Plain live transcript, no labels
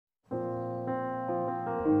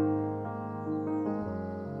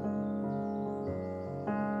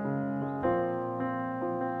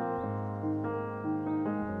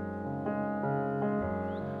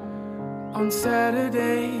On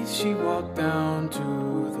Saturdays she walked down to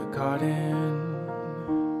the garden.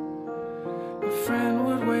 A friend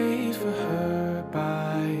would wait for her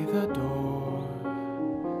by the door.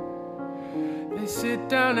 They sit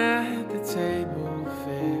down at the table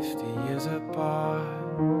 50 years apart.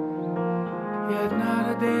 Yet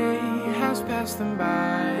not a day has passed them by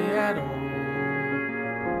at all.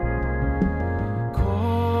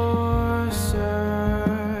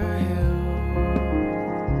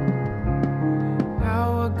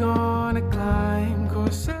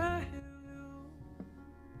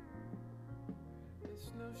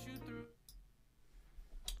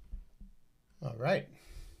 All right.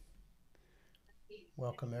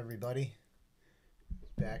 Welcome everybody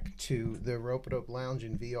back to the Ropeadope Lounge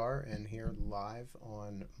in VR and here live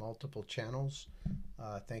on multiple channels.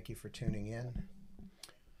 Thank you for tuning in.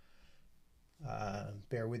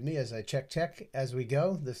 Bear with me as I check tech as we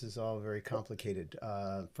go. This is all very complicated.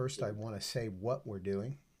 First, I want to say what we're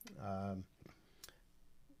doing.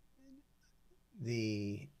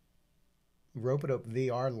 The Ropeadope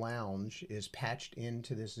VR Lounge is patched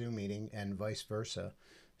into this Zoom meeting and vice versa.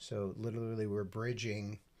 So literally we're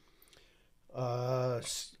bridging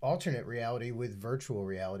alternate reality with virtual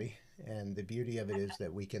reality. And the beauty of it is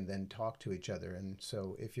that we can then talk to each other. And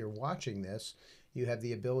so if you're watching this, you have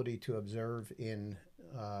the ability to observe in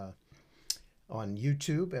on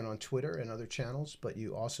YouTube and on Twitter and other channels, but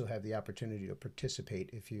you also have the opportunity to participate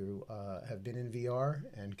if you have been in VR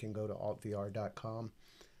and can go to altvr.com.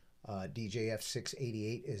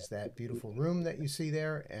 DJF688 is that beautiful room that you see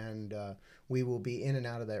there, and we will be in and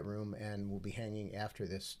out of that room, and we'll be hanging after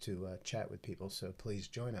this to chat with people, so please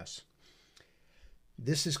join us.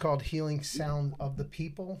 This is called Healing Sound of the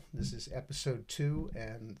People. This is episode 2,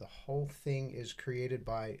 and the whole thing is created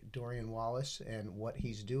by Dorian Wallace, and what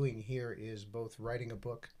he's doing here is both writing a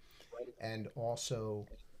book and also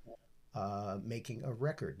making a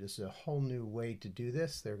record. This is a whole new way to do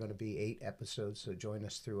this. There are going to be 8 episodes, so join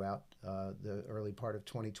us throughout the early part of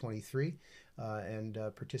 2023 and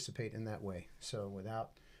participate in that way. So without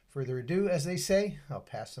further ado, as they say, I'll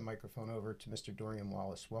pass the microphone over to Mr. Dorian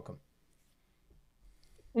Wallace. Welcome.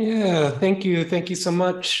 Yeah, thank you. Thank you so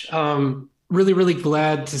much. Really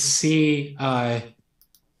glad to see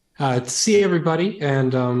everybody,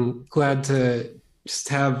 and glad to just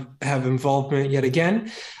have involvement yet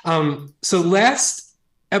again. So last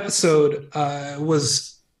episode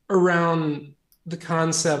was around the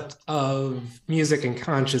concept of music and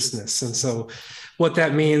consciousness. And so what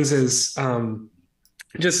that means is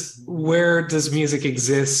just where does music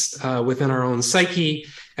exist within our own psyche,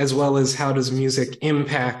 as well as how does music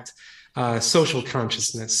impact social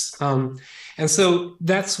consciousness. And so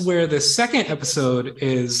that's where the second episode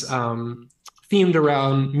is themed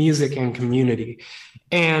around music and community.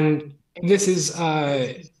 And this is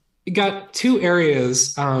got 2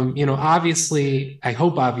 areas. Obviously,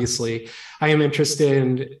 I am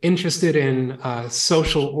interested in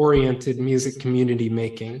social-oriented music community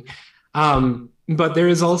making. But there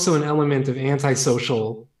is also an element of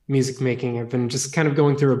antisocial music making. I've been just kind of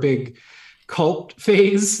going through a big cult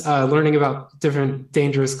phase, learning about different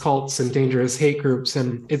dangerous cults and dangerous hate groups.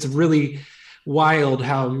 And it's really wild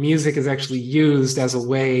how music is actually used as a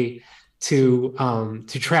way to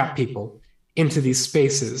trap people into these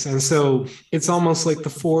spaces. And so it's almost like the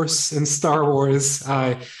Force in Star Wars,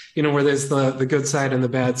 where there's the good side and the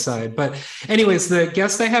bad side. But anyways, the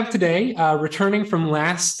guest I have today, returning from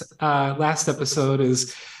last episode,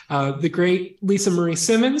 is the great Lisa Marie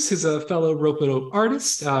Simmons, who's a fellow Ropeadope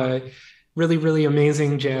artist, really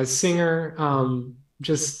amazing jazz singer.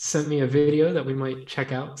 Just sent me a video that we might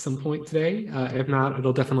check out some point today. If not,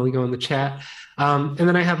 it'll definitely go in the chat. And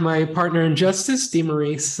then I have my partner in justice,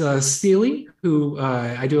 DeMaurice Steely, who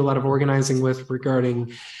I do a lot of organizing with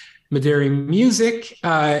regarding Maderi music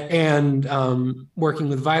and working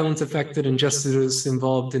with violence-affected and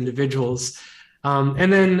justice-involved individuals.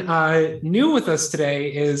 And then new with us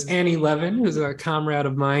today is Annie Levin, who's a comrade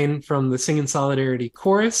of mine from the Singing Solidarity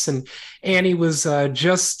Chorus. And Annie was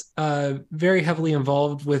just very heavily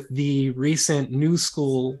involved with the recent New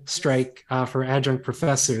School strike for adjunct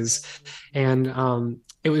professors. And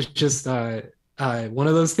it was just one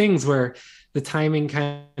of those things where the timing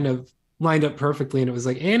kind of lined up perfectly. And it was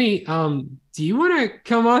like, Annie, do you want to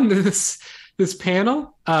come on to this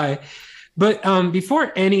panel? But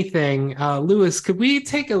before anything, Lewis, could we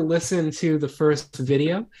take a listen to the first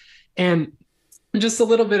video, and just a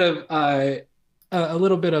little bit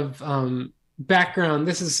of background?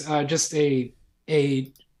 This is just a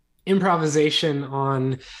improvisation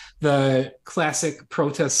on the classic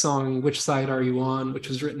protest song "Which Side Are You On," which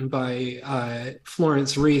was written by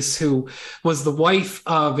Florence Reese, who was the wife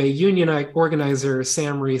of a union organizer,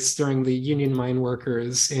 Sam Reese, during the union mine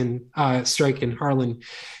workers in strike in Harlan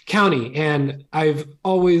County. And I've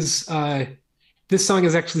always this song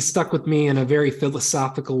has actually stuck with me in a very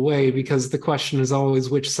philosophical way, because the question is always,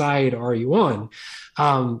 which side are you on?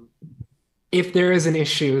 If there is an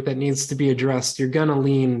issue that needs to be addressed, you're going to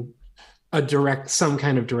lean some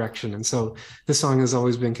kind of direction. And so this song has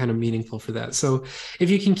always been kind of meaningful for that. So if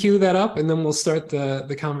you can cue that up, and then we'll start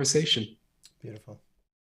the conversation. Beautiful.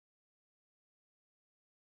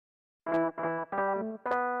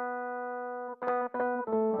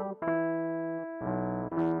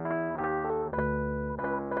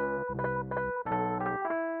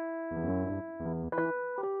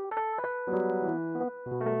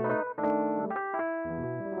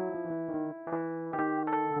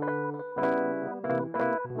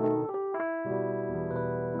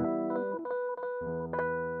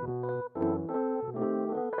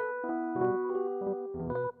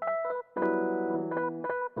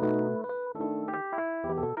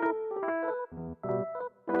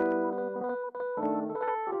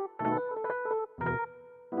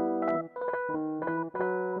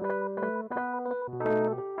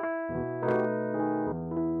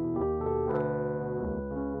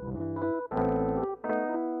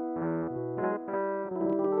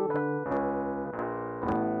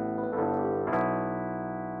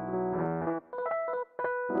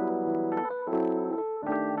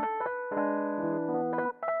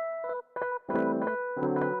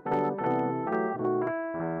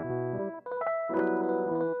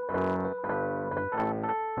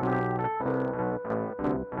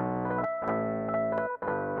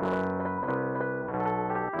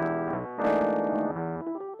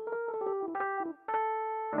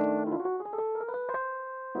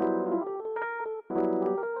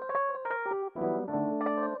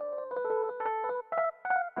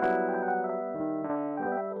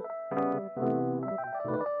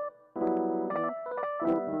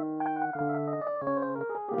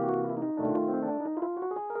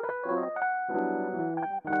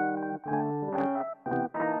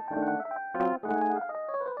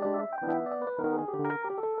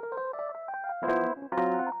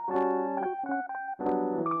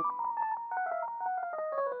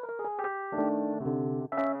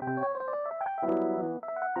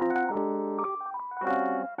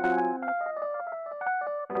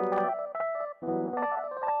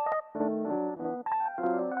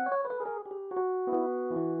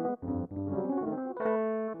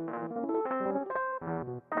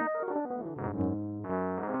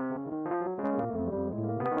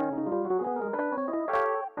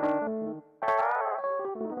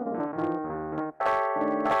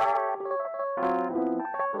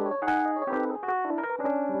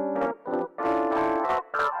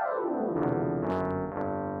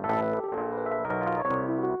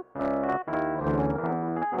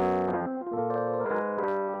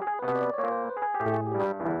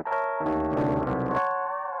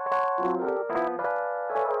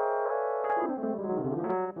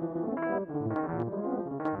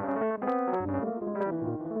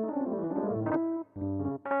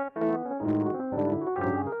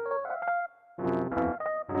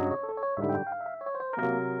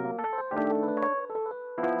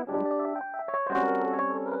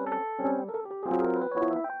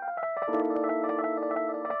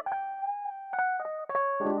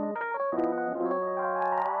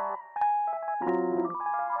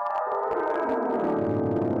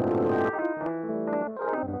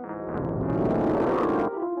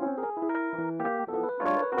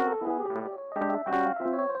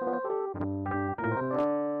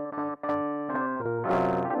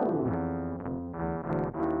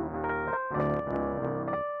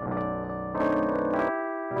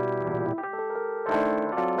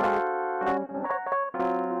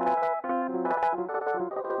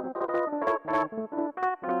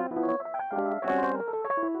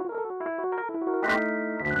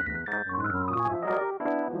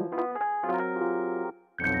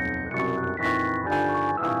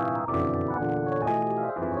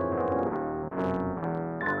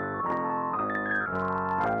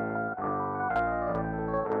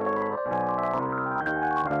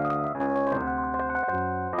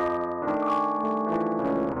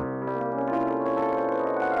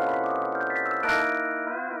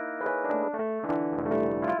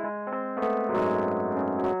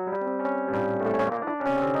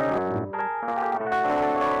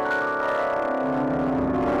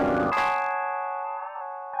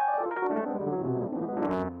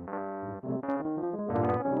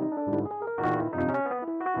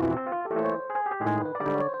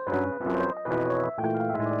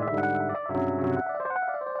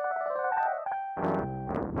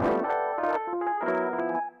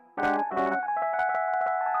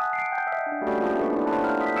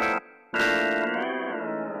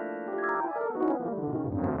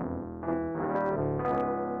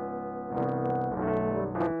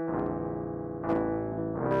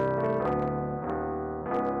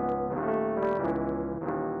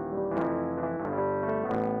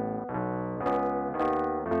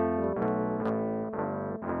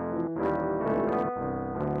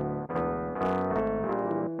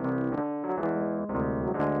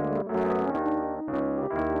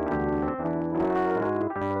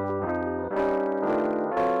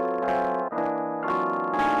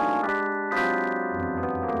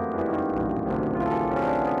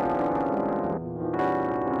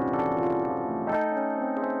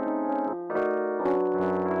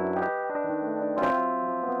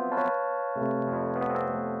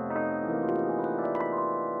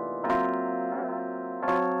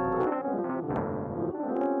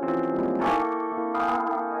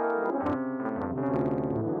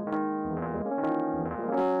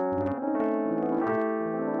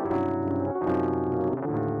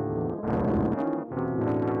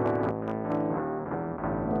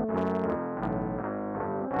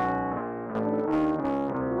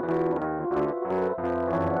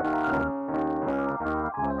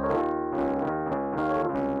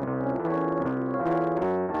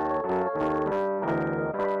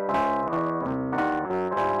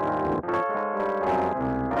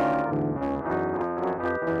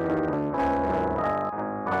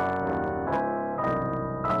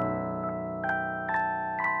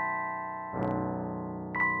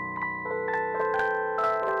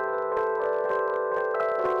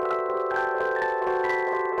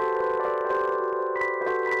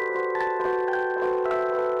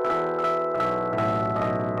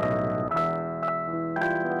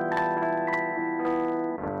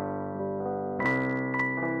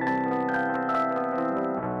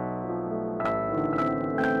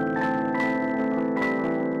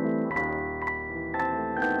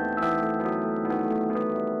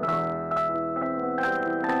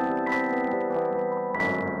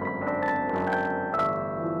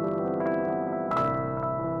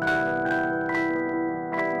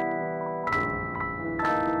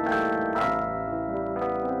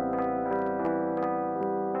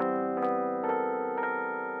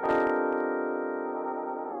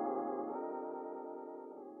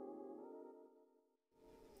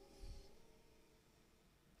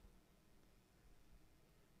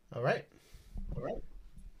 All right. There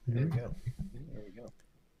we Mhm. go.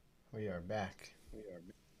 We are back.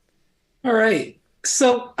 All right.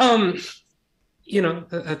 So, thank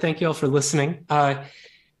you all for listening.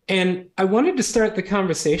 And I wanted to start the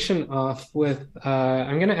conversation off with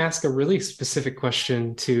I'm going to ask a really specific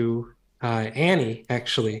question to Annie,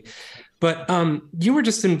 actually. But you were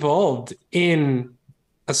just involved in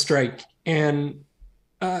a strike, and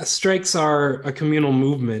strikes are a communal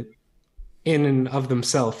movement in and of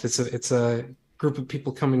themselves. It's a group of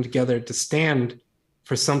people coming together to stand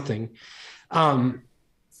for something. Um,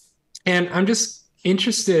 and I'm just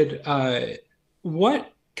interested,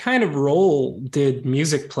 what kind of role did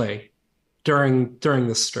music play during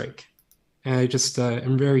this strike? And I just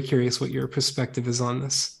am very curious what your perspective is on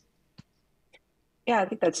this. Yeah, I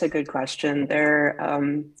think that's a good question.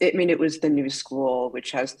 It was the New School,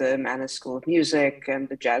 which has the Mannes School of Music and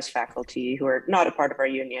the jazz faculty, who are not a part of our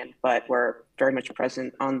union, but were very much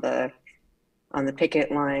present on the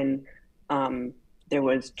picket line. There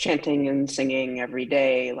was chanting and singing every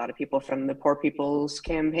day. A lot of people from the Poor People's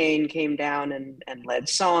Campaign came down and led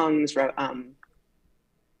songs.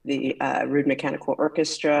 The Rude Mechanical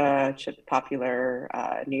Orchestra, which is a popular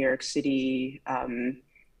New York City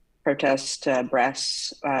protest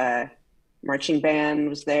brass marching band,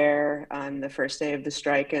 was there on the first day of the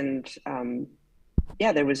strike, and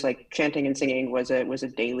there was like chanting and singing was a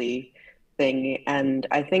daily thing. And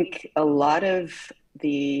I think a lot of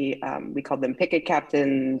the we called them picket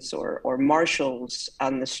captains or marshals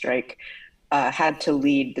on the strike had to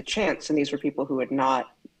lead the chants, and these were people who had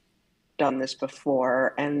not done this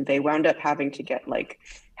before, and they wound up having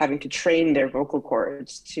to train their vocal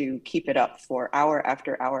cords to keep it up for hour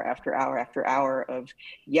after hour after hour after hour of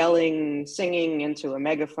yelling, singing into a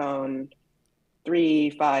megaphone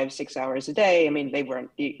 3, 5, 6 hours a day. I mean,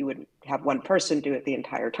 you would have one person do it the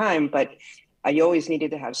entire time, but you always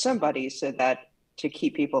needed to have somebody to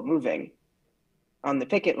keep people moving on the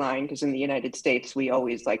picket line, because in the United States, we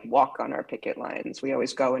always walk on our picket lines. We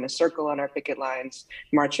always go in a circle on our picket lines,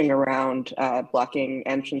 marching around, blocking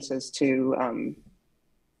entrances to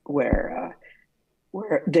where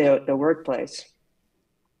the workplace.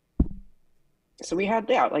 So we had,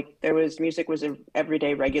 music was an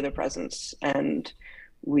everyday regular presence, and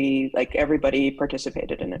everybody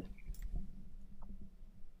participated in it.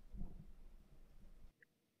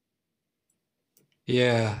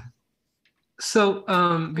 Yeah. So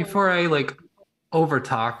before I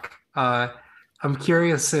overtalk, I'm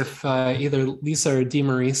curious if either Lisa or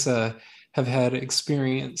DeMarisa have had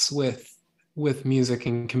experience with music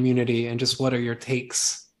and community, and just what are your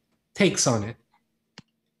takes on it?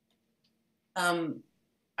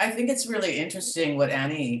 I think it's really interesting what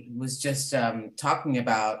Annie was just talking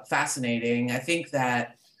about. Fascinating. I think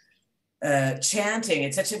that chanting,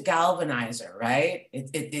 it's such a galvanizer, right?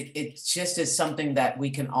 It just is something that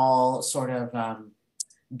we can all sort of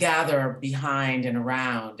gather behind and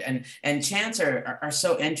around. And chants are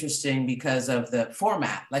so interesting because of the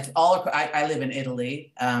format. I live in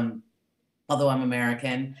Italy, although I'm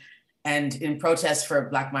American, and in protest for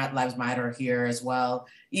Black Lives Matter here as well.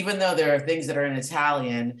 Even though there are things that are in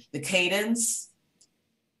Italian, the cadence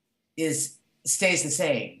stays the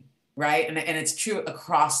same. Right. And it's true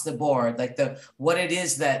across the board, what it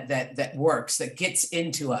is that works, that gets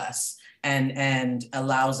into us and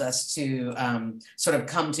allows us to sort of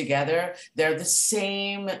come together. They're the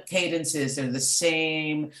same cadences, they're the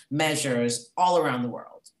same measures all around the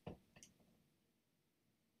world.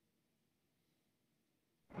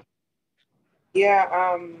 Yeah,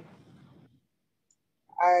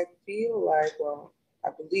 I I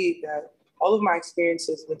believe that all of my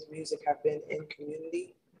experiences with music have been in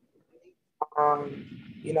community.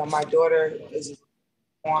 My daughter is a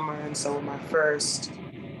performer, and so my first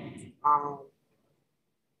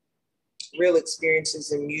real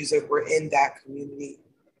experiences in music were in that community.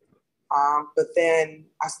 But then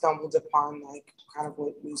I stumbled upon kind of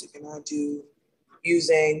what music and I do,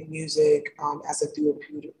 using music as a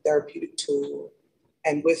therapeutic tool.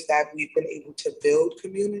 And with that, we've been able to build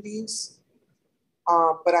communities.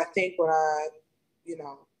 But I think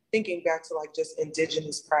thinking back to just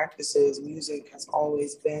indigenous practices, music has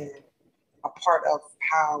always been a part of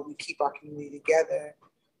how we keep our community together,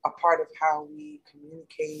 a part of how we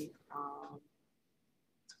communicate,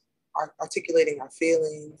 articulating our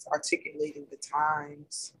feelings, articulating the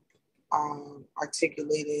times,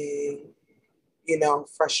 articulating,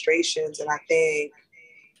 frustrations. And I think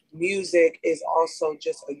music is also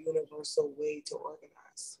just a universal way to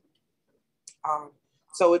organize.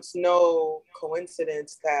 So it's no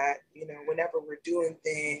coincidence that, whenever we're doing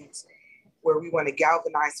things where we want to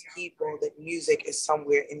galvanize people, that music is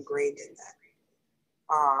somewhere ingrained in that.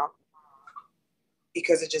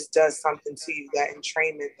 because it just does something to you, that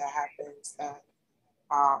entrainment that happens, that,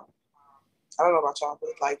 I don't know about y'all, but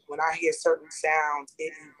like when I hear certain sounds,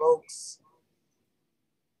 it evokes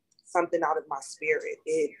something out of my spirit.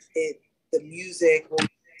 The music will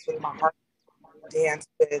dance with my heart, dance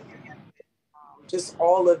with just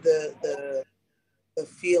all of the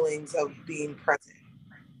feelings of being present.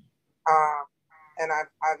 And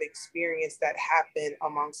I've experienced that happen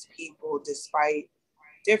amongst people despite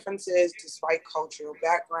differences, despite cultural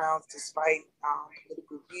backgrounds, despite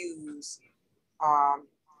political views.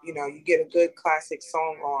 You know, you get a good classic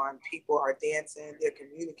song on, people are dancing, they're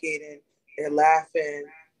communicating, they're laughing,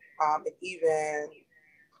 and even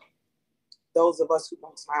those of us who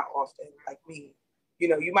don't smile often, like me, you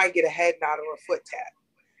know, you might get a head nod or a foot tap.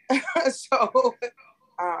 So,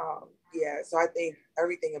 yeah, so I think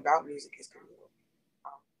everything about music is communal.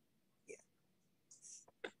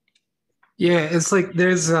 Yeah, it's like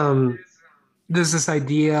there's this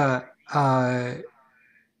idea,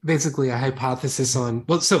 basically a hypothesis on,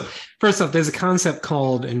 well, so first off, there's a concept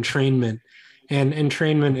called entrainment, and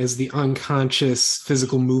entrainment is the unconscious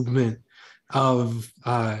physical movement of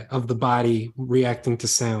the body reacting to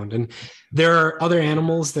sound. And there are other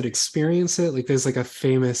animals that experience it. Like there's like a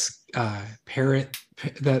famous parrot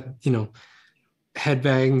that, you know,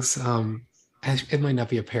 headbangs. It might not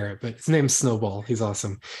be a parrot, but his name's Snowball. He's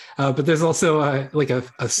awesome. But there's also like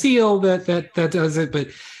a seal that does it. But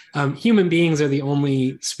human beings are the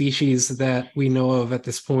only species that we know of at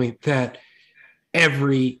this point that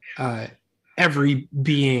every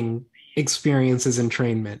being experiences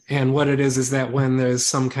entrainment. And what it is that when there's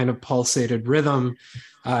some kind of pulsated rhythm,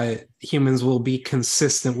 humans will be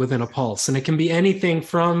consistent within a pulse. And it can be anything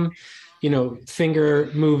from, you know,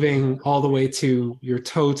 finger moving all the way to your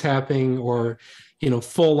toe tapping, or, you know,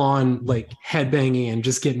 full on like head banging and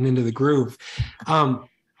just getting into the groove. But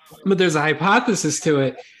there's a hypothesis to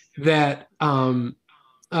it that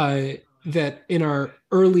that in our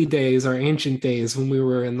early days, our ancient days, when we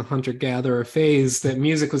were in the hunter-gatherer phase, that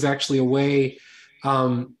music was actually a way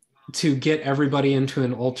to get everybody into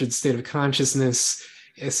an altered state of consciousness,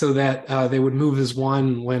 so that they would move as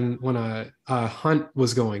one when a hunt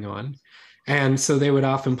was going on. And so they would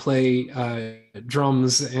often play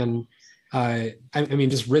drums and I mean,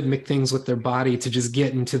 just rhythmic things with their body to just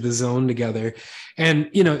get into the zone together. And,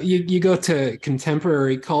 you know, you go to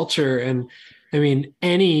contemporary culture, and I mean,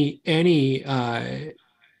 any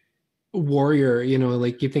warrior, you know,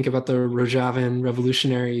 like you think about the Rojavan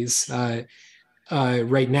revolutionaries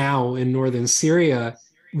right now in northern Syria,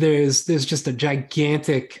 there's just a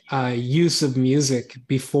gigantic use of music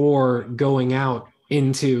before going out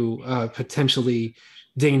into potentially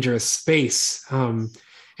dangerous space.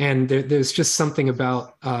 And there's just something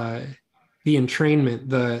about the entrainment,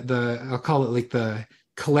 the I'll call it like the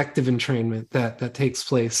collective entrainment that takes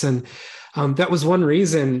place. And that was one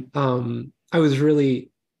reason I was really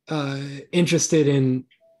interested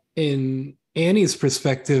in Annie's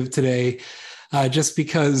perspective today, just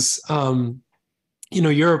because you know,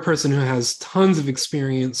 you're a person who has tons of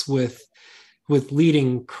experience with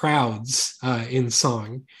leading crowds in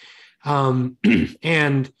song,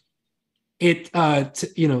 and it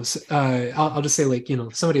you know, I'll just say, like, you know,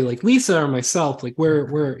 somebody like Lisa or myself, like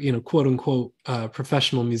we're you know, quote unquote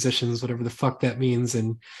professional musicians, whatever the fuck that means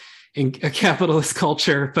in a capitalist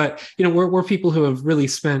culture. But you know, we're people who have really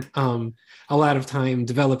spent a lot of time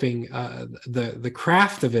developing the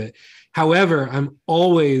craft of it. However, I'm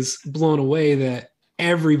always blown away that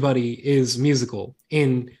everybody is musical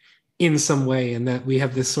in some way, and that we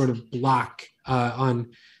have this sort of block on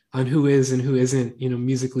who is and who isn't, you know,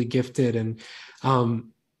 musically gifted. And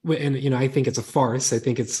you know, I think it's a farce. I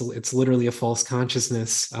think it's literally a false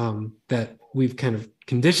consciousness that we've kind of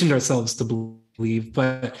conditioned ourselves to believe.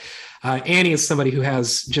 But Annie is somebody who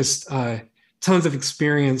has just tons of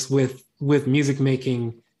experience with music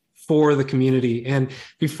making for the community. And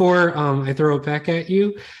before I throw it back at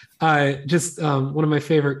you, just one of my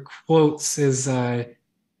favorite quotes is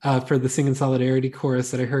for the Singing Solidarity chorus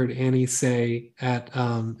that I heard Annie say at,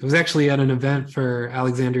 it was actually at an event for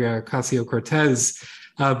Alexandria Ocasio-Cortez,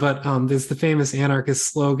 but there's the famous anarchist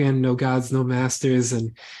slogan, "No gods, no masters."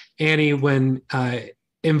 And Annie, when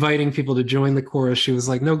inviting people to join the chorus, she was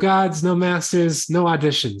like, "No gods, no masters, no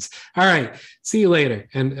auditions. All right, see you later."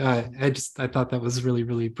 And I thought that was really,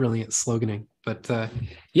 really brilliant sloganing. But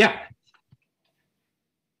yeah.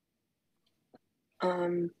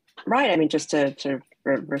 Right. I mean, just to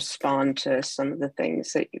respond to some of the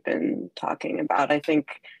things that you've been talking about, I think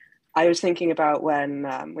I was thinking about when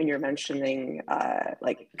you were mentioning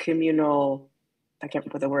like communal, I can't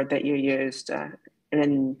remember the word that you used,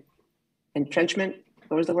 entrenchment.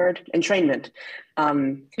 what was the word? Entrainment.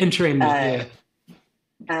 Entrainment, yeah.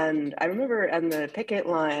 And I remember on the picket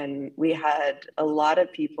line, we had a lot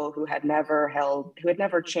of people who had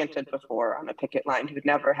never chanted before on a picket line, who had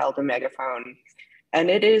never held a megaphone.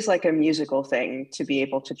 And it is like a musical thing to be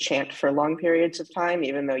able to chant for long periods of time,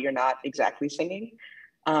 even though you're not exactly singing.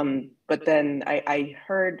 But then I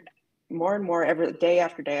heard more and more every day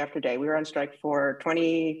after day after day. We were on strike for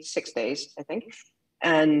 26 days, I think.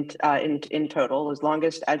 And in total, it was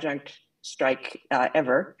longest adjunct strike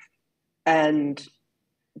ever. And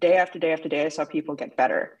day after day after day, I saw people get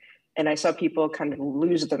better. And I saw people kind of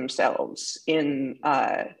lose themselves in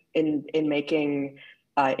making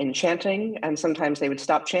in chanting, and sometimes they would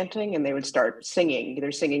stop chanting and they would start singing,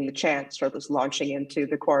 either singing the chants or just launching into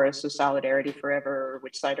the chorus of Solidarity Forever, or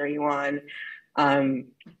Which Side Are You On?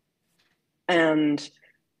 And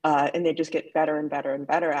they just get better and better and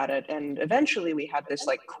better at it. And eventually we had this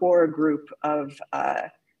like core group of,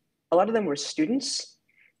 a lot of them were students,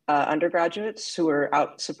 undergraduates who were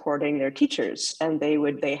out supporting their teachers, and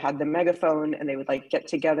they had the megaphone, and they would like get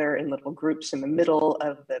together in little groups in the middle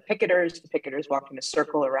of the picketers walked in a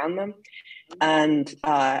circle around them, and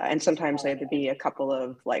sometimes there'd be a couple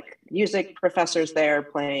of like music professors there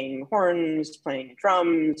playing horns, playing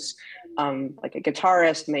drums, like a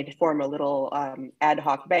guitarist, and they'd form a little ad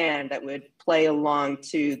hoc band that would play along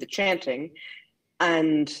to the chanting,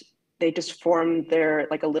 and they just formed their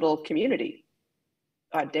like a little community.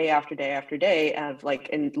 Day after day after day of like,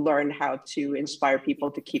 and learn how to inspire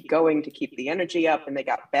people to keep going, to keep the energy up, and they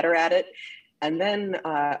got better at it. And then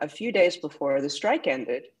a few days before the strike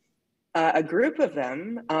ended, a group of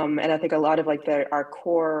them, and I think a lot of like our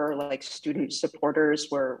core like student supporters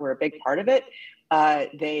were a big part of it.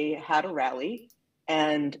 They had a rally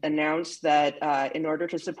and announced that in order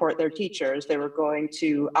to support their teachers, they were going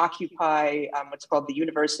to occupy what's called the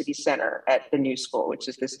University Center at the new school, which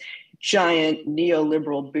is this giant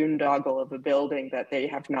neoliberal boondoggle of a building that they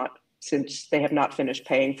have not finished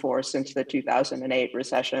paying for since the 2008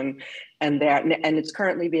 recession. And it's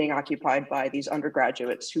currently being occupied by these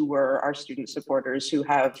undergraduates who were our student supporters, who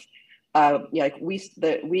have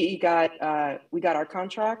we got our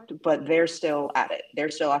contract, but they're still at it. They're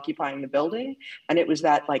still occupying the building. And it was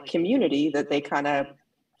that like community that they kind of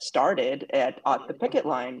started at the picket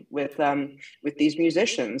line with these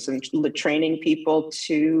musicians, and training people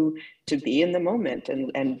to be in the moment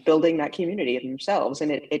and building that community of themselves.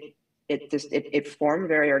 And it formed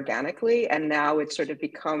very organically, and now it's sort of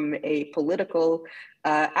become a political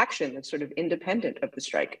action that's sort of independent of the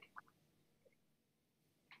strike.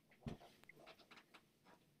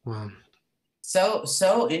 Wow.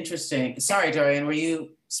 So interesting. Sorry, Dorian, were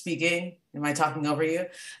you speaking? Am I talking over you?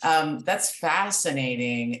 That's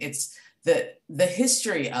fascinating. It's the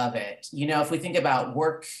history of it. You know, if we think about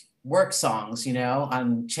work songs, you know,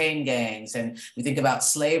 on chain gangs, and we think about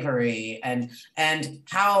slavery and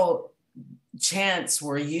how chants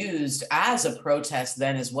were used as a protest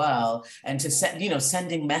then as well, and to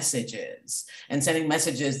sending messages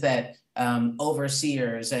that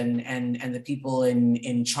overseers and the people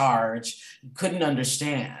in charge couldn't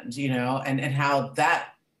understand, you know, and how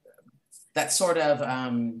that sort of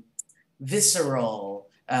visceral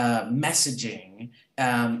messaging,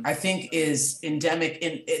 I think, is endemic.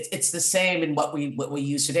 It's the same in what we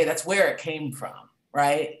use today. That's where it came from,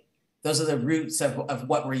 right? Those are the roots of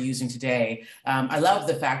what we're using today. I love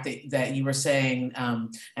the fact that you were saying,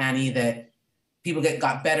 Annie, that people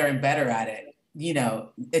got better and better at it. You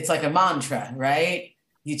know, it's like a mantra, right?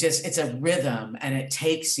 It's a rhythm, and it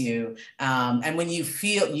takes you. And when you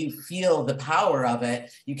feel the power of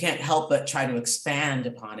it, you can't help but try to expand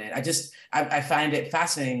upon it. I find it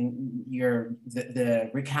fascinating, the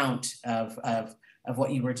recount of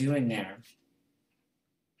what you were doing there.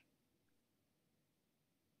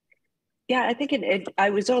 Yeah, I think I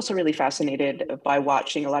was also really fascinated by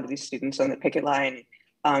watching a lot of these students on the picket line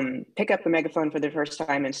pick up the megaphone for the first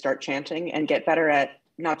time and start chanting, and get better at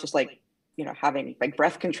not just like, you know, having like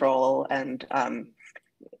breath control and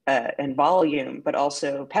volume, but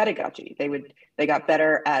also pedagogy. They got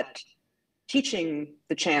better at teaching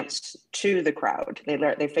the chants to the crowd.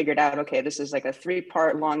 They figured out, okay, this is like a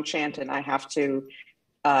 3-part long chant, and I have to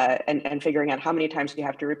and figuring out how many times you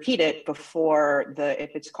have to repeat it before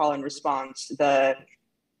if it's call and response, the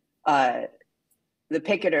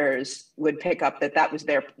picketers would pick up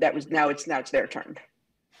now it's their turn.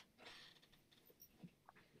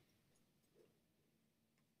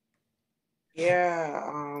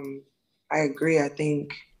 Yeah, I agree. I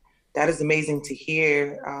think that is amazing to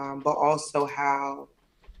hear, but also how,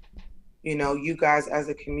 you know, you guys as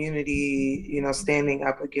a community, you know, standing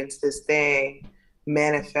up against this thing,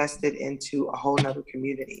 manifested into a whole nother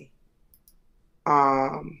community.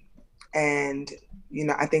 And, you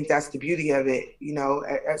know, I think that's the beauty of it, you know,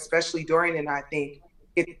 especially Dorian and I think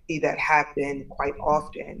get to see that happen quite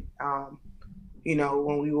often. You know,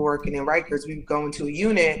 when we were working in Rikers, we would go into a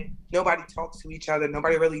unit, nobody talks to each other,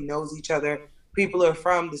 nobody really knows each other. People are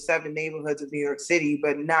from the 7 neighborhoods of New York City,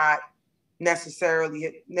 but not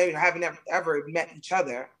necessarily, haven't ever met each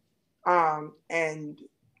other. And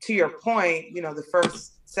to your point, you know, the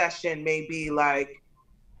first session may be like,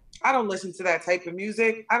 I don't listen to that type of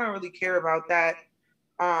music. I don't really care about that.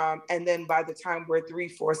 And then by the time we're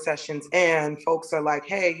 3-4 sessions in, folks are like,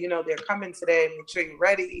 hey, you know, they're coming today, make sure you're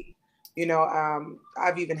ready. You know,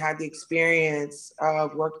 I've even had the experience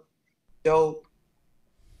of working with dope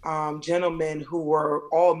gentlemen who were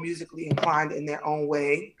all musically inclined in their own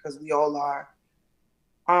way, because we all are,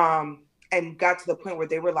 and got to the point where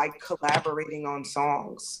they were like collaborating on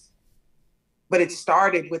songs. But it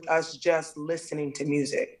started with us just listening to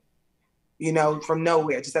music, you know, from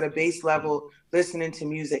nowhere, just at a base level, listening to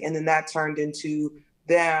music. And then that turned into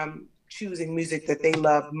them choosing music that they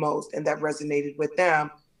loved most and that resonated with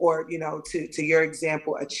them. Or, you know, to your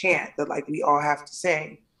example, a chant that like we all have to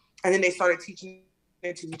sing. And then they started teaching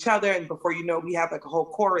it to each other. And before you know, we have like a whole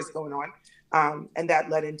chorus going on. And that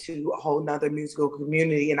led into a whole nother musical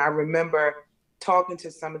community. And I remember talking to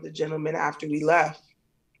some of the gentlemen after we left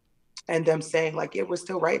and them saying like, yeah, we're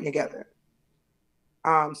still writing together.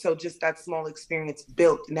 So just that small experience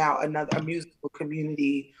built now a musical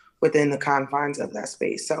community within the confines of that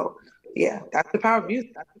space. So yeah, that's the power of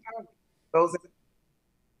music. That's the power of those.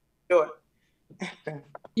 Sure.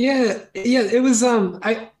 Yeah, it was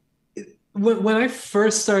when I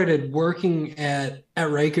first started working at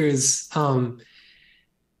Rikers,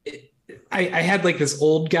 I had like this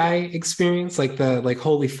old guy experience, like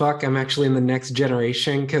holy fuck, I'm actually in the next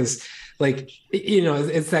generation, because like, you know,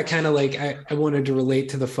 it's that kind of like I wanted to relate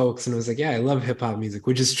to the folks, and it was like, yeah, I love hip hop music,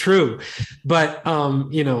 which is true, but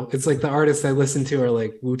you know, it's like the artists I listen to are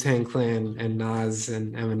like Wu-Tang Clan and Nas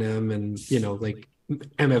and Eminem and, you know, like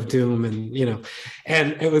MF Doom, and, you know,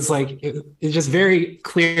 and it was like it's just very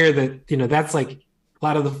clear that, you know, that's like a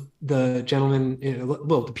lot of the gentlemen, you know,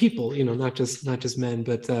 well, the people, you know, not just men,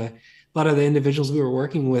 but a lot of the individuals we were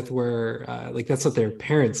working with were like, that's what their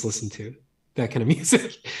parents listened to, that kind of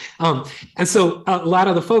music. And so a lot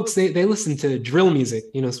of the folks, they listen to drill music,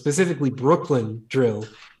 you know, specifically Brooklyn drill.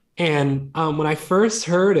 And when I first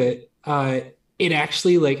heard it, it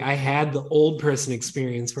actually, like, I had the old person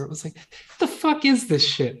experience where it was like, what the fuck is this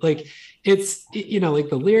shit? Like, it's, you know, like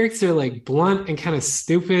the lyrics are like blunt and kind of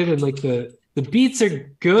stupid, and like the beats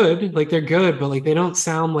are good, like they're good, but like they don't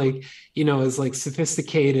sound like, you know, as like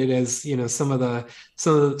sophisticated as, you know, some of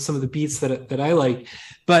the beats that I like.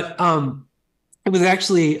 But it was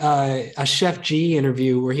actually a Chef G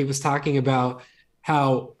interview where he was talking about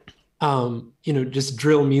how you know, just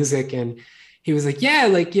drill music, and he was like, yeah,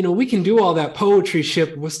 like, you know, we can do all that poetry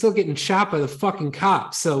shit, but we're still getting shot by the fucking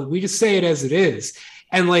cops. So we just say it as it is.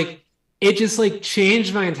 And like, it just like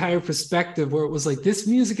changed my entire perspective, where it was like, this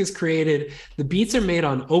music is created, the beats are made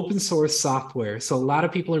on open source software. So a lot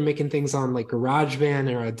of people are making things on like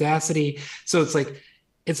GarageBand or Audacity. So it's like,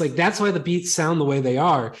 that's why the beats sound the way they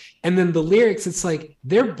are. And then the lyrics, it's like,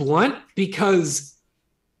 they're blunt because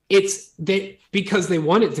because they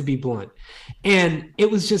want it to be blunt. And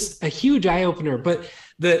it was just a huge eye opener. But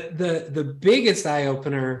the biggest eye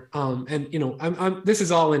opener, and, you know, this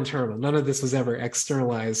is all internal. None of this was ever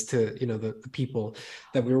externalized to, you know, the people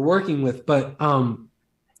that we were working with. But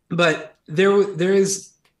there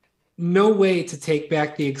is no way to take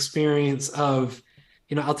back the experience of,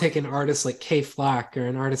 you know, I'll take an artist like K Flock or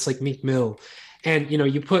an artist like Meek Mill, and, you know,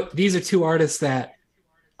 these are two artists that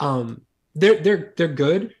they're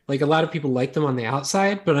good. Like, a lot of people like them on the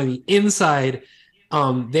outside, but on the inside,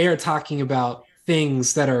 they are talking about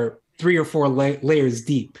things that are 3 or 4 layers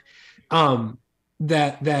deep.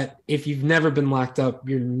 That if you've never been locked up,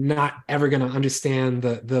 you're not ever going to understand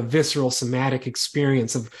the visceral somatic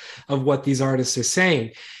experience of what these artists are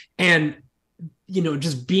saying. And, you know,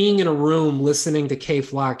 just being in a room listening to K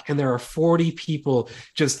Flock, and there are 40 people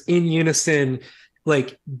just in unison,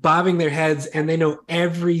 like bobbing their heads, and they know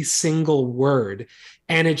every single word.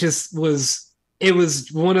 And it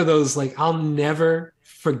was one of those, like, I'll never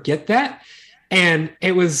forget that. And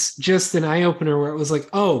it was just an eye opener where it was like,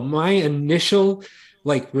 oh, my initial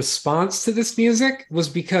like response to this music was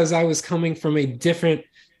because I was coming from a different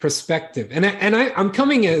perspective. And I'm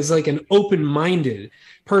coming as like an open-minded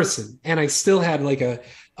person, and I still had like a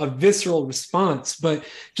visceral response, but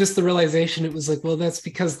just the realization, it was like, well, that's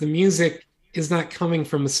because the music is not coming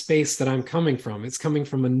from a space that I'm coming from. It's coming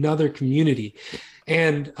from another community.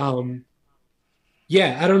 And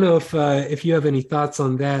yeah, I don't know if you have any thoughts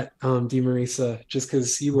on that, DeMarisa, just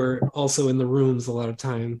because you were also in the rooms a lot of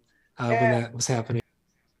time when Yeah, that was happening.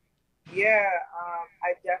 yeah.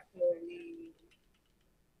 I definitely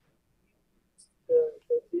the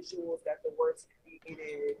visuals that the words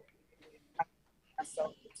created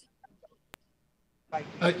myself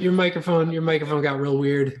like Your microphone got real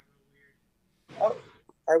weird. oh,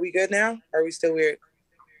 are we good now? Are we still weird?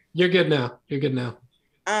 You're good now. You're good now.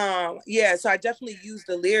 Yeah, so I definitely use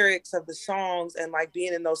the lyrics of the songs and like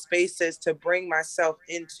being in those spaces to bring myself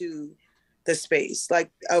into the space, like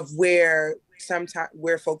of where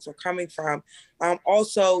folks are coming from.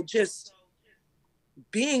 Also just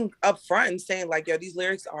being upfront and saying like, yo, these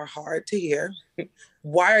lyrics are hard to hear.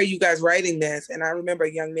 Why are you guys writing this? And I remember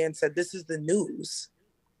a young man said, this is the news.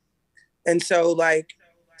 And so like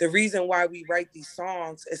the reason why we write these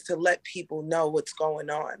songs is to let people know what's going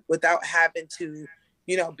on without having to,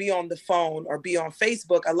 you know, be on the phone or be on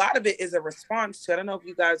Facebook. A lot of it is a response to, I don't know if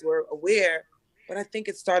you guys were aware, but I think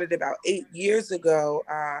it started about 8 years ago.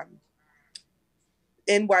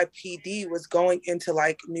 NYPD was going into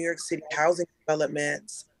like New York City housing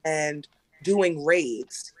developments and doing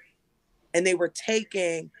raids. And they were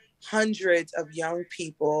taking hundreds of young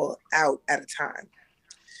people out at a time.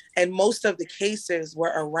 And most of the cases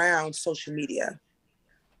were around social media.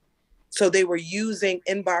 So they were using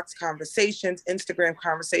inbox conversations, Instagram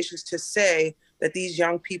conversations to say that these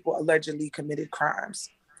young people allegedly committed crimes.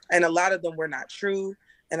 And a lot of them were not true.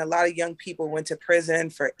 And a lot of young people went to prison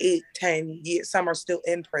for 8, 10 years. Some are still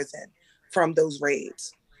in prison from those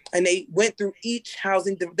raids. And they went through each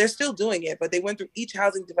housing, they're still doing it, but they went through each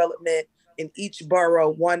housing development in each borough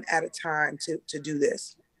one at a time to do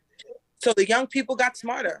this. So the young people got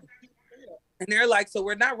smarter. And they're like, so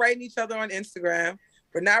we're not writing each other on Instagram.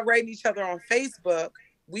 We're not writing each other on Facebook.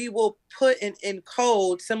 We will put in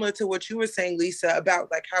code, similar to what you were saying, Lisa, about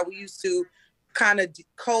like how we used to kind of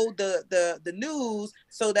code the news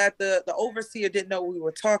so that the overseer didn't know what we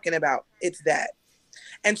were talking about. It's that.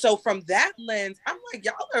 And so from that lens, I'm like,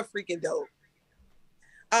 y'all are freaking dope.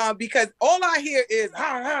 Because all I hear is,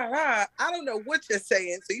 ha, ha, ha. I don't know what you're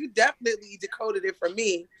saying. So you definitely decoded it for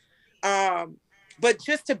me. But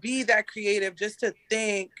just to be that creative, just to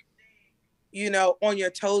think, you know, on your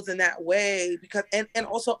toes in that way, because, and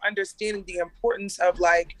also understanding the importance of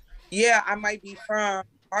like, yeah, I might be from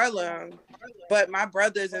Harlem, but my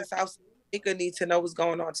brothers in South Africa need to know what's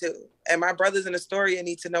going on too. And my brothers in Astoria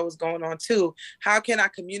need to know what's going on too. How can I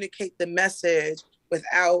communicate the message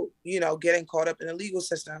without, you know, getting caught up in the legal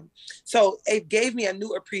system? So it gave me a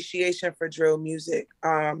new appreciation for drill music.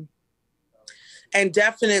 And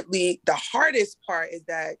definitely the hardest part is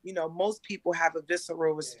that, you know, most people have a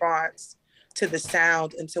visceral response to the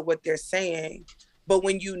sound and to what they're saying. But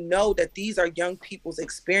when you know that these are young people's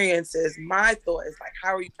experiences, my thought is like,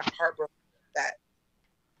 how are you not heartbroken with that?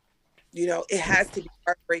 You know, it has to be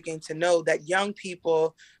heartbreaking to know that young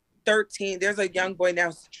people, 13, there's a young boy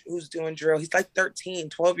now who's doing drill. He's like 13,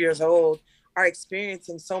 12 years old, are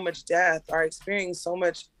experiencing so much death, are experiencing so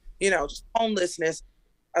much, you know, just homelessness,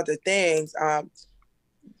 other things.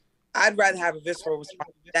 I'd rather have a visceral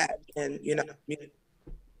response to that and, you know,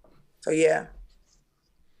 so yeah.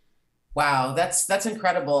 Wow, that's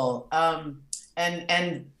incredible. I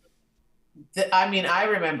mean, I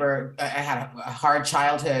remember I had a hard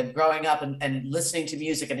childhood growing up and listening to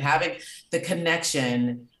music and having the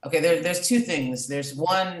connection. Okay, there's two things. There's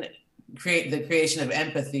one, the creation of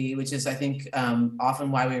empathy, which is, I think,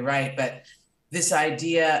 often why we write, but this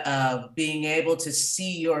idea of being able to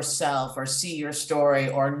see yourself or see your story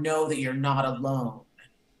or know that you're not alone,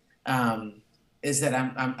 is that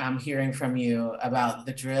I'm hearing from you about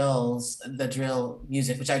the drill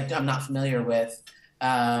music, which I'm not familiar with.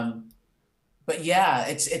 But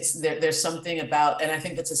yeah, there's something about, and I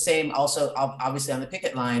think that's the same also obviously on the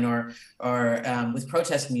picket line or with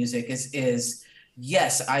protest music is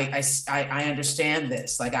yes, I understand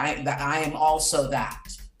this. Like I am also that,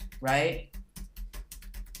 right?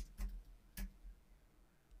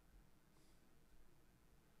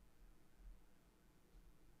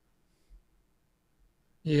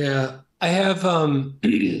 Yeah, I have I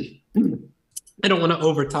don't want to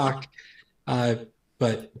overtalk,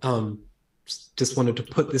 but just wanted to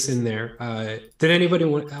put this in there. Did anybody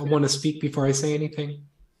want to speak before I say anything?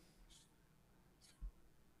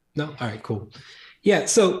 No? All right, cool. Yeah,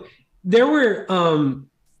 so there were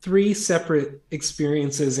 3 separate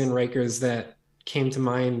experiences in Rikers that came to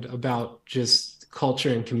mind about just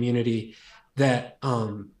culture and community that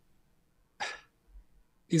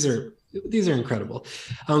these are these are incredible.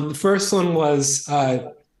 The first one was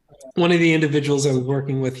one of the individuals I was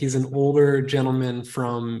working with. He's an older gentleman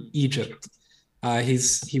from Egypt.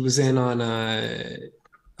 He was in on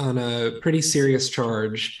a pretty serious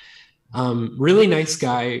charge. Really nice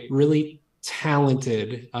guy, really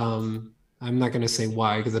talented. I'm not going to say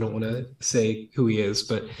why because I don't want to say who he is,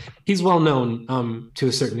 but he's well known to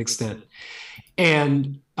a certain extent.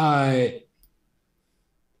 And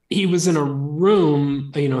he was in a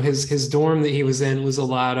room, you know, his dorm that he was in was a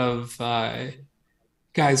lot of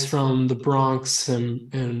guys from the Bronx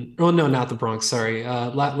and oh no, not the Bronx, sorry. A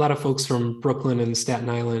lot of folks from Brooklyn and Staten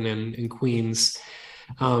Island and Queens.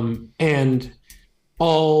 And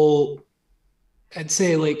all, I'd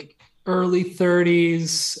say like early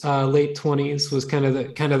 30s, late 20s was kind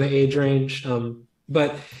of the age range.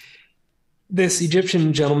 But this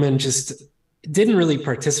Egyptian gentleman just didn't really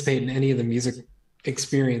participate in any of the music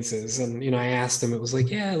experiences. And, you know, I asked him, it was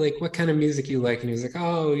like, yeah, like what kind of music you like? And he was like,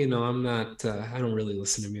 oh, you know, I'm not, I don't really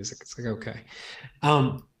listen to music. It's like, okay.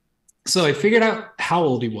 So I figured out how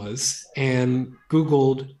old he was and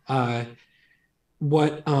Googled,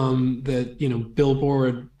 what the, you know,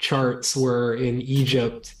 Billboard charts were in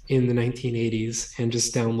Egypt in the 1980s and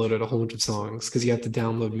just downloaded a whole bunch of songs because you have to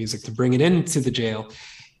download music to bring it into the jail.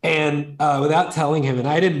 And without telling him, and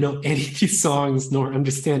I didn't know any of these songs nor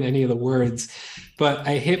understand any of the words, but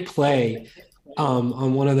I hit play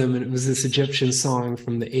on one of them, and it was this Egyptian song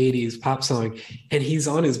from the 80s, pop song, and he's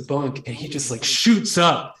on his bunk and he just like shoots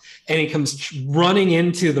up and he comes running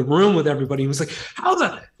into the room with everybody. He was like, how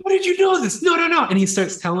did you know this? No. And he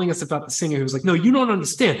starts telling us about the singer. He was like, no, you don't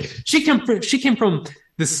understand. She came from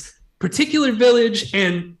this particular village,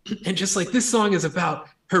 and just like this song is about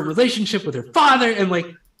her relationship with her father. And like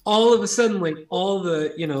all of a sudden, like all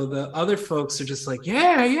the, you know, the other folks are just like,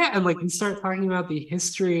 yeah. And like we start talking about the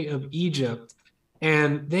history of Egypt,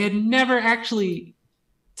 and they had never actually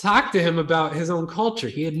talked to him about his own culture.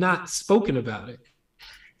 He had not spoken about it.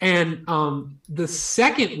 And the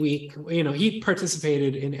second week, you know, he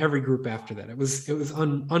participated in every group after that. It was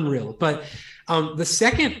unreal. But the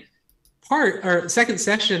second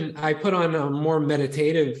session, I put on a more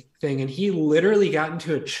meditative thing, and he literally got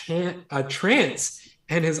into a trance,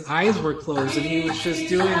 and his eyes were closed, and he was just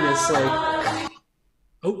doing this like,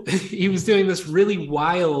 he was doing this really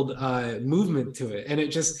wild movement to it, and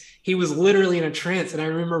he was literally in a trance. And I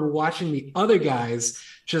remember watching the other guys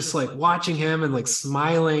just like watching him and like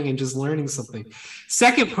smiling and just learning something.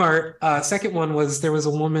 Second one was there was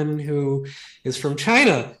a woman who is from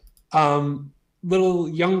China, little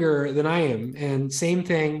younger than I am, and same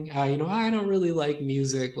thing, you know, I don't really like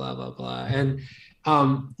music, blah blah blah, and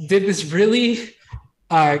did this really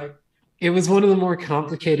it was one of the more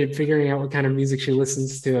complicated figuring out what kind of music she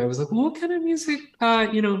listens to. I was like, well, what kind of music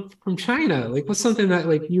you know, from China, like what's something that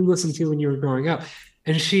like you listened to when you were growing up?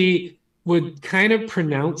 And she would kind of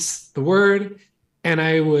pronounce the word, and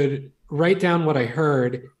I would write down what I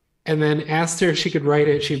heard and then asked her if she could write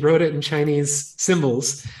it. She wrote it in Chinese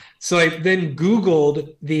symbols. So I then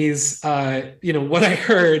Googled these, you know, what I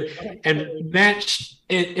heard and matched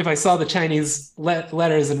it if I saw the Chinese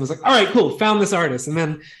letters, and was like, all right, cool, found this artist. And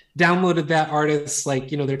then downloaded that artist,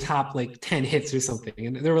 like, you know, their top like 10 hits or something.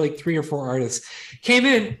 And there were like 3 or 4 artists. Came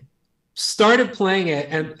in, started playing it,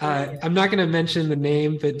 and I'm not going to mention the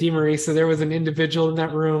name, but DeMarisa, there was an individual in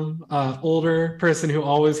that room, older person who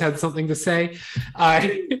always had something to say.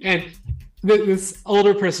 And this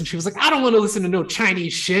older person, she was like, I don't want to listen to no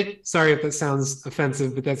Chinese shit. Sorry if that sounds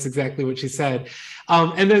offensive, but that's exactly what she said.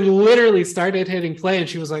 And then literally started hitting play, and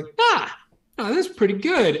she was like, that's pretty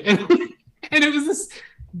good. And it was this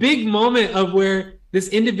big moment of where this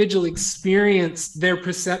individual experienced their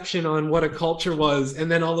perception on what a culture was, and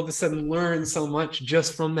then all of a sudden learned so much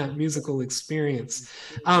just from that musical experience.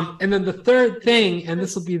 And then the third thing, and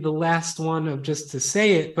this will be the last one of just to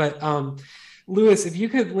say it, but Louis, if you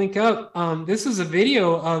could link up, this was a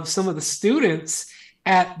video of some of the students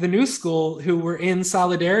at the new school who were in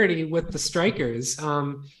solidarity with the strikers.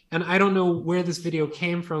 And I don't know where this video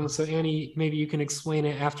came from, so Annie, maybe you can explain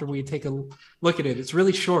it after we take a look at it. It's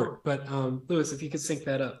really short, but Louis, if you could sync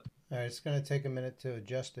that up. All right, it's going to take a minute to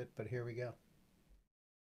adjust it, but here we go.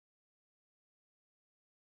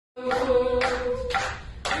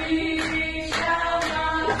 We shall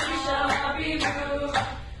not be moved.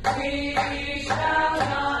 We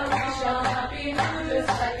shall not be moved, just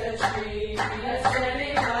like a tree that's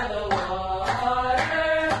standing by the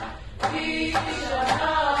water. We shall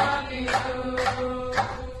not be moved.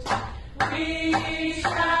 We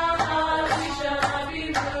shall not be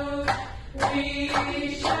moved. We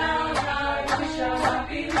shall not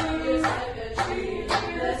be moved, just like a tree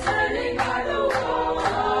that's standing by the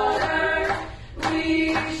water.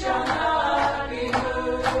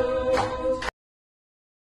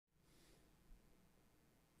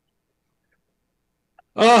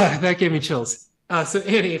 Oh, that gave me chills. So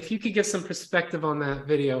Annie, if you could give some perspective on that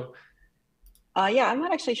video. Yeah, I'm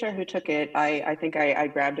not actually sure who took it. I think I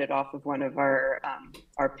grabbed it off of one of our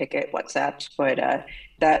Picket WhatsApps, but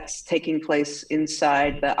that's taking place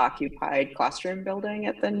inside the occupied classroom building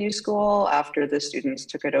at the new school after the students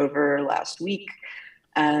took it over last week.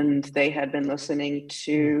 And they had been listening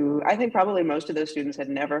to, I think probably most of those students had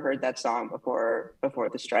never heard that song before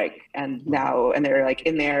the strike. And now, and they're like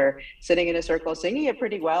in there sitting in a circle singing it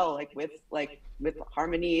pretty well, with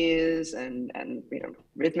harmonies and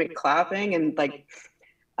rhythmic clapping and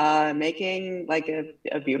making like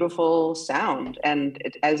a beautiful sound. And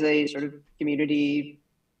as a sort of community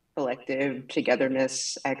collective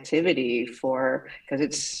togetherness activity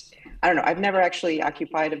because I don't know, I've never actually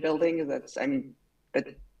occupied a building but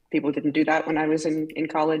people didn't do that when I was in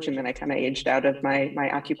college, and then I kind of aged out of my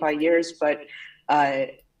Occupy years. But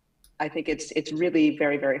I think it's really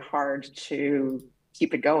very, very hard to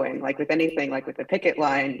keep it going. Like with anything, like with a picket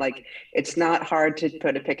line, like it's not hard to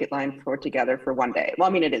put a picket line together for one day. Well,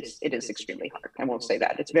 I mean, it is extremely hard. I won't say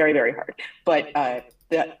that. It's very, very hard. But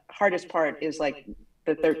the hardest part is like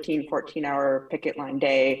the 13, 14-hour picket line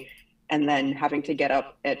day, and then having to get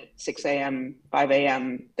up at 6 a.m., 5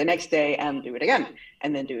 a.m. the next day and do it again,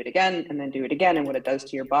 and then do it again, and then do it again, and what it does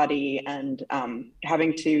to your body, and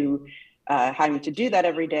having to do that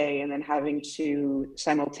every day, and then having to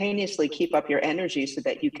simultaneously keep up your energy so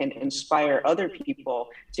that you can inspire other people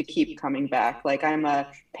to keep coming back. Like I'm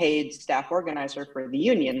a paid staff organizer for the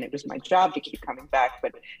union. It was my job to keep coming back,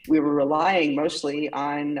 but we were relying mostly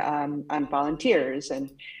on volunteers,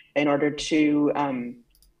 and in order to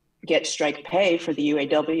get strike pay for the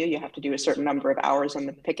UAW, you have to do a certain number of hours on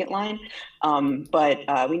the picket line.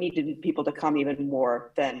 But we needed people to come even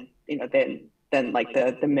more than like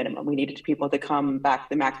the minimum. We needed people to come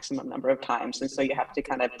back the maximum number of times. And so you have to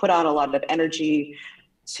kind of put on a lot of energy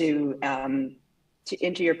to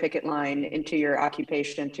into your picket line, into your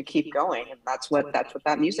occupation to keep going. And that's what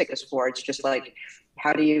that music is for. It's just like,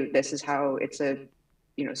 this is how it's a,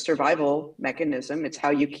 survival mechanism. It's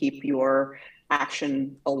how you keep your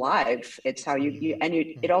action alive. It's how it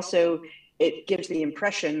gives the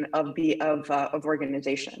impression of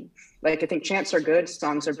organization. Like I think chants are good,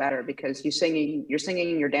 songs are better, because you're singing,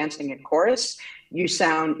 you're dancing in chorus,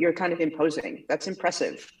 you're kind of imposing. That's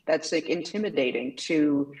impressive. That's like intimidating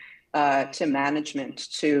to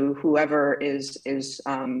management, to whoever is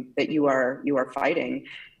that you are fighting,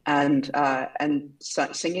 and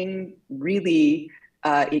singing really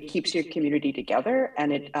it keeps your community together,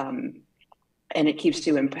 and it keeps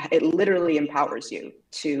you. It literally empowers you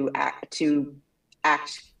to act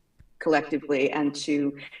collectively and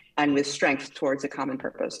with strength towards a common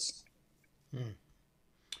purpose.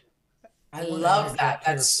 I love that.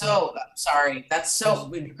 That's so sorry. That's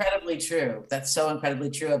so incredibly true. That's so incredibly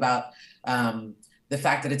true about the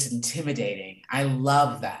fact that it's intimidating. I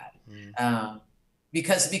love that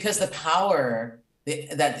because the power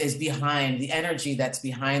that is behind the energy that's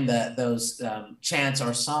behind those chants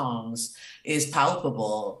or songs is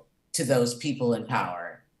palpable to those people in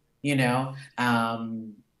power. You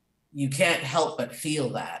can't help but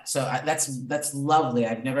feel that. So that's lovely.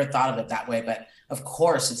 I've never thought of it that way, but of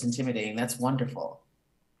course it's intimidating. That's wonderful.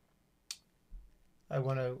 I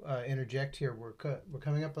want to interject here. We're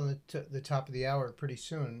coming up on the top of the hour pretty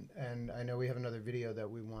soon, and I know we have another video that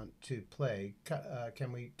we want to play.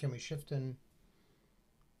 Can we shift and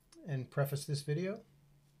preface this video?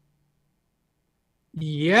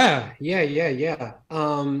 Yeah.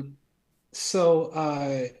 So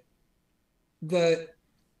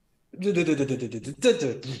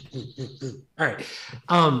all right.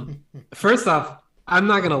 First off, I'm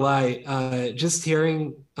not gonna lie. Just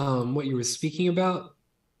hearing what you were speaking about,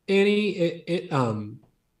 Annie,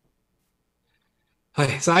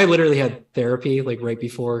 so I literally had therapy like right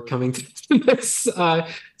before coming to this.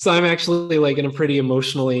 So I'm actually like in a pretty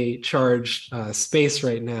emotionally charged space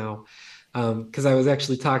right now, because I was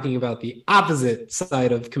actually talking about the opposite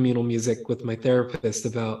side of communal music with my therapist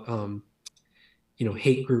about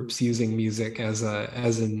hate groups using music as a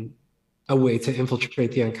way to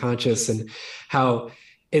infiltrate the unconscious, and how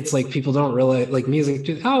it's like people don't realize, like, music,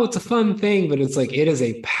 it's a fun thing, but it's like it is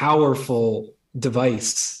a powerful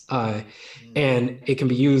device, and it can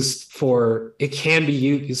be used for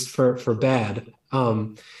bad.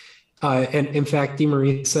 And in fact,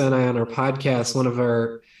 DeMarisa and I on our podcast, one of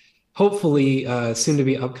our hopefully soon to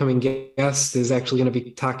be upcoming guests is actually going to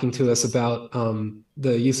be talking to us about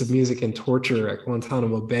the use of music and torture at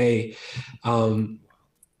Guantanamo Bay.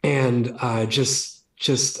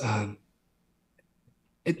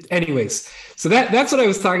 Anyways, so that's what I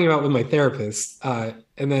was talking about with my therapist.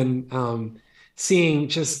 And then seeing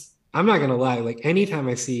just, I'm not gonna lie, like anytime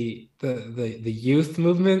I see the youth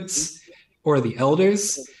movements or the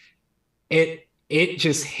elders, it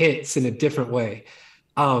just hits in a different way.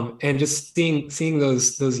 And just seeing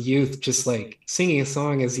those youth just like singing a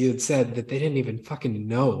song, as you had said, that they didn't even fucking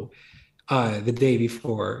know the day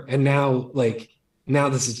before, and now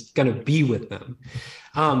this is gonna be with them.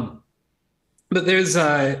 But there's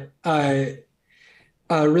a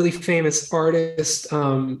really famous artist,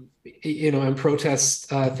 and protest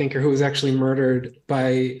thinker who was actually murdered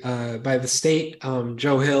by the state,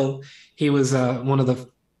 Joe Hill. He was one of the,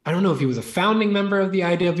 I don't know if he was a founding member of the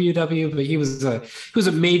IWW, but he was a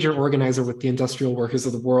major organizer with the Industrial Workers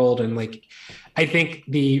of the World. And like, I think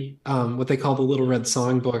the what they call the Little Red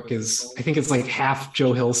Songbook is, I think it's like half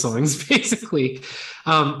Joe Hill songs basically,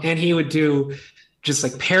 and he would do just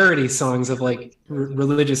like parody songs of like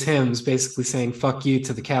religious hymns, basically saying "fuck you"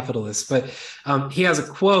 to the capitalists. But he has a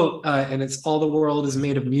quote, and it's, "All the world is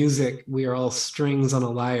made of music. We are all strings on a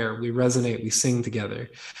lyre. We resonate. We sing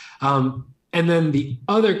together." And then the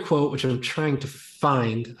other quote, which I'm trying to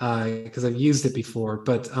find because I've used it before,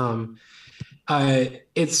 but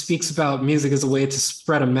it speaks about music as a way to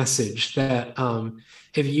spread a message that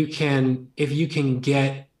if you can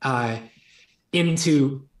get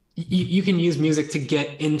into, you can use music to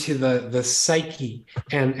get into the psyche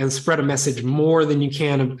and spread a message more than you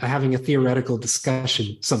can having a theoretical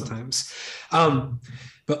discussion sometimes.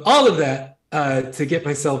 But all of that to get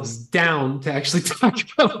myself down to actually talk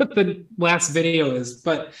about what the last video is.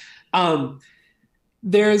 But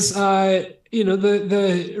there's the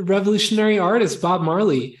revolutionary artist Bob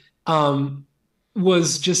Marley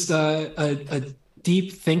was just a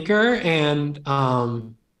deep thinker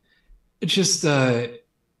and just a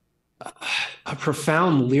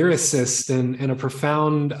profound lyricist and a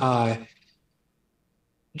profound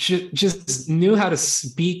just knew how to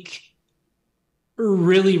speak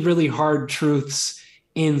really, really hard truths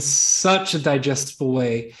in such a digestible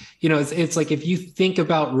way. It's like, if you think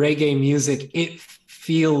about reggae music, it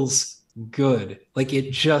feels good. Like,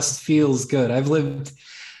 it just feels good. I've lived,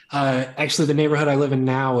 actually the neighborhood I live in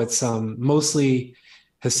now, it's mostly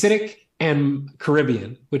Hasidic and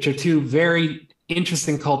Caribbean, which are two very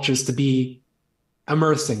interesting cultures to be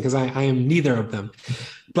immersed in, because I am neither of them.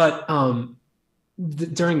 But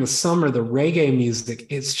during the summer, the reggae music,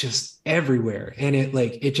 it's just everywhere, and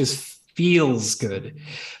it just feels good.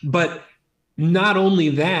 But not only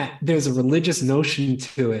that, there's a religious notion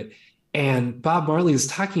to it, and Bob Marley is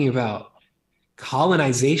talking about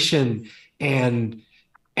colonization and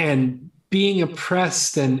being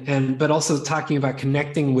oppressed, and but also talking about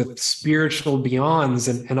connecting with spiritual beyonds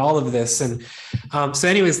and all of this. And so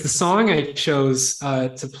anyways, the song I chose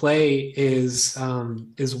to play is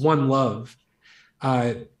One Love,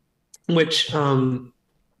 which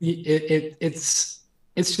it's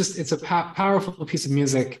a powerful piece of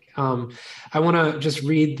music. I want to just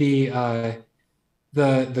read the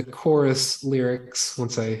chorus lyrics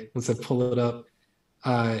once I pull it up,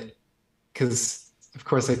 because of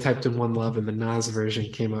course I typed in One Love and the Nas version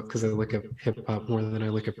came up, because I look up hip hop more than I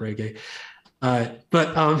look up reggae.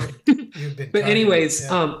 But anyways,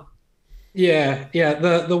 the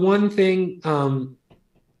one thing.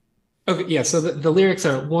 Okay, yeah, so the lyrics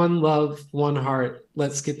are: one love, one heart,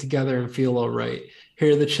 let's get together and feel all right.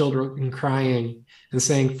 Hear the children crying and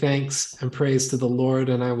saying thanks and praise to the Lord,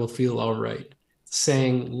 and I will feel all right.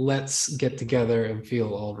 Saying, let's get together and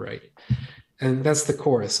feel all right. And that's the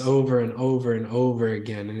chorus over and over and over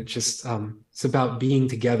again. And it's just, it's about being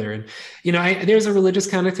together. And, there's a religious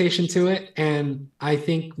connotation to it. And I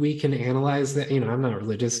think we can analyze that. I'm not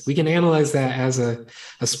religious. We can analyze that as a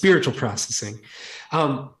spiritual processing.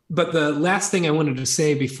 But the last thing I wanted to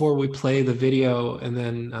say before we play the video and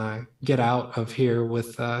then get out of here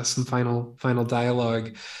with some final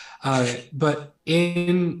dialogue. But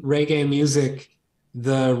in reggae music,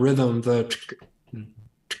 the rhythm,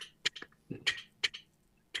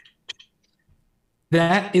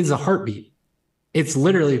 that is a heartbeat. It's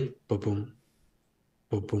literally boom, boom,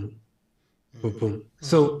 boom, boom, boom, boom.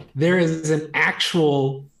 So there is an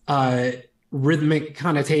actual rhythmic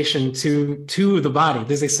connotation to the body.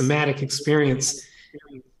 There's a somatic experience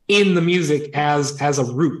in the music as a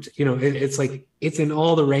root. It's like, it's in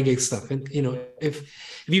all the reggae stuff. And if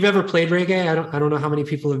you've ever played reggae, I don't know how many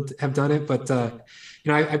people have done it, but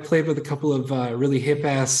I played with a couple of really hip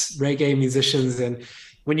ass reggae musicians, and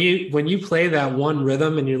when you play that one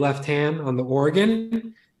rhythm in your left hand on the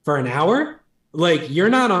organ for an hour, like, you're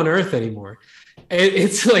not on earth anymore.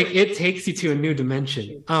 It's like, it takes you to a new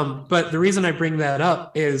dimension. But the reason I bring that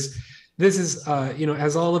up is this is,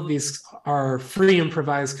 as all of these are free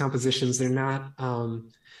improvised compositions, they're not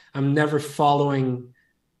I'm never following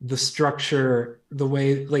the structure the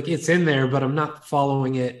way, like it's in there, but I'm not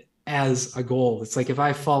following it as a goal. It's like if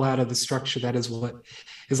I fall out of the structure, that is what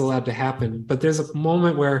is allowed to happen. But there's a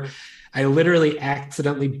moment where I literally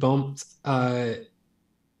accidentally bumped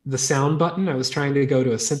the sound button. I was trying to go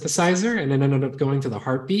to a synthesizer and then ended up going to the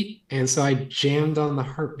heartbeat. And so I jammed on the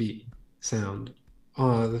heartbeat sound,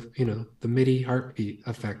 the MIDI heartbeat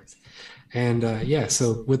effect. And yeah,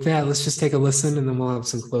 so with that, let's just take a listen and then we'll have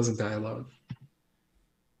some closing dialogue.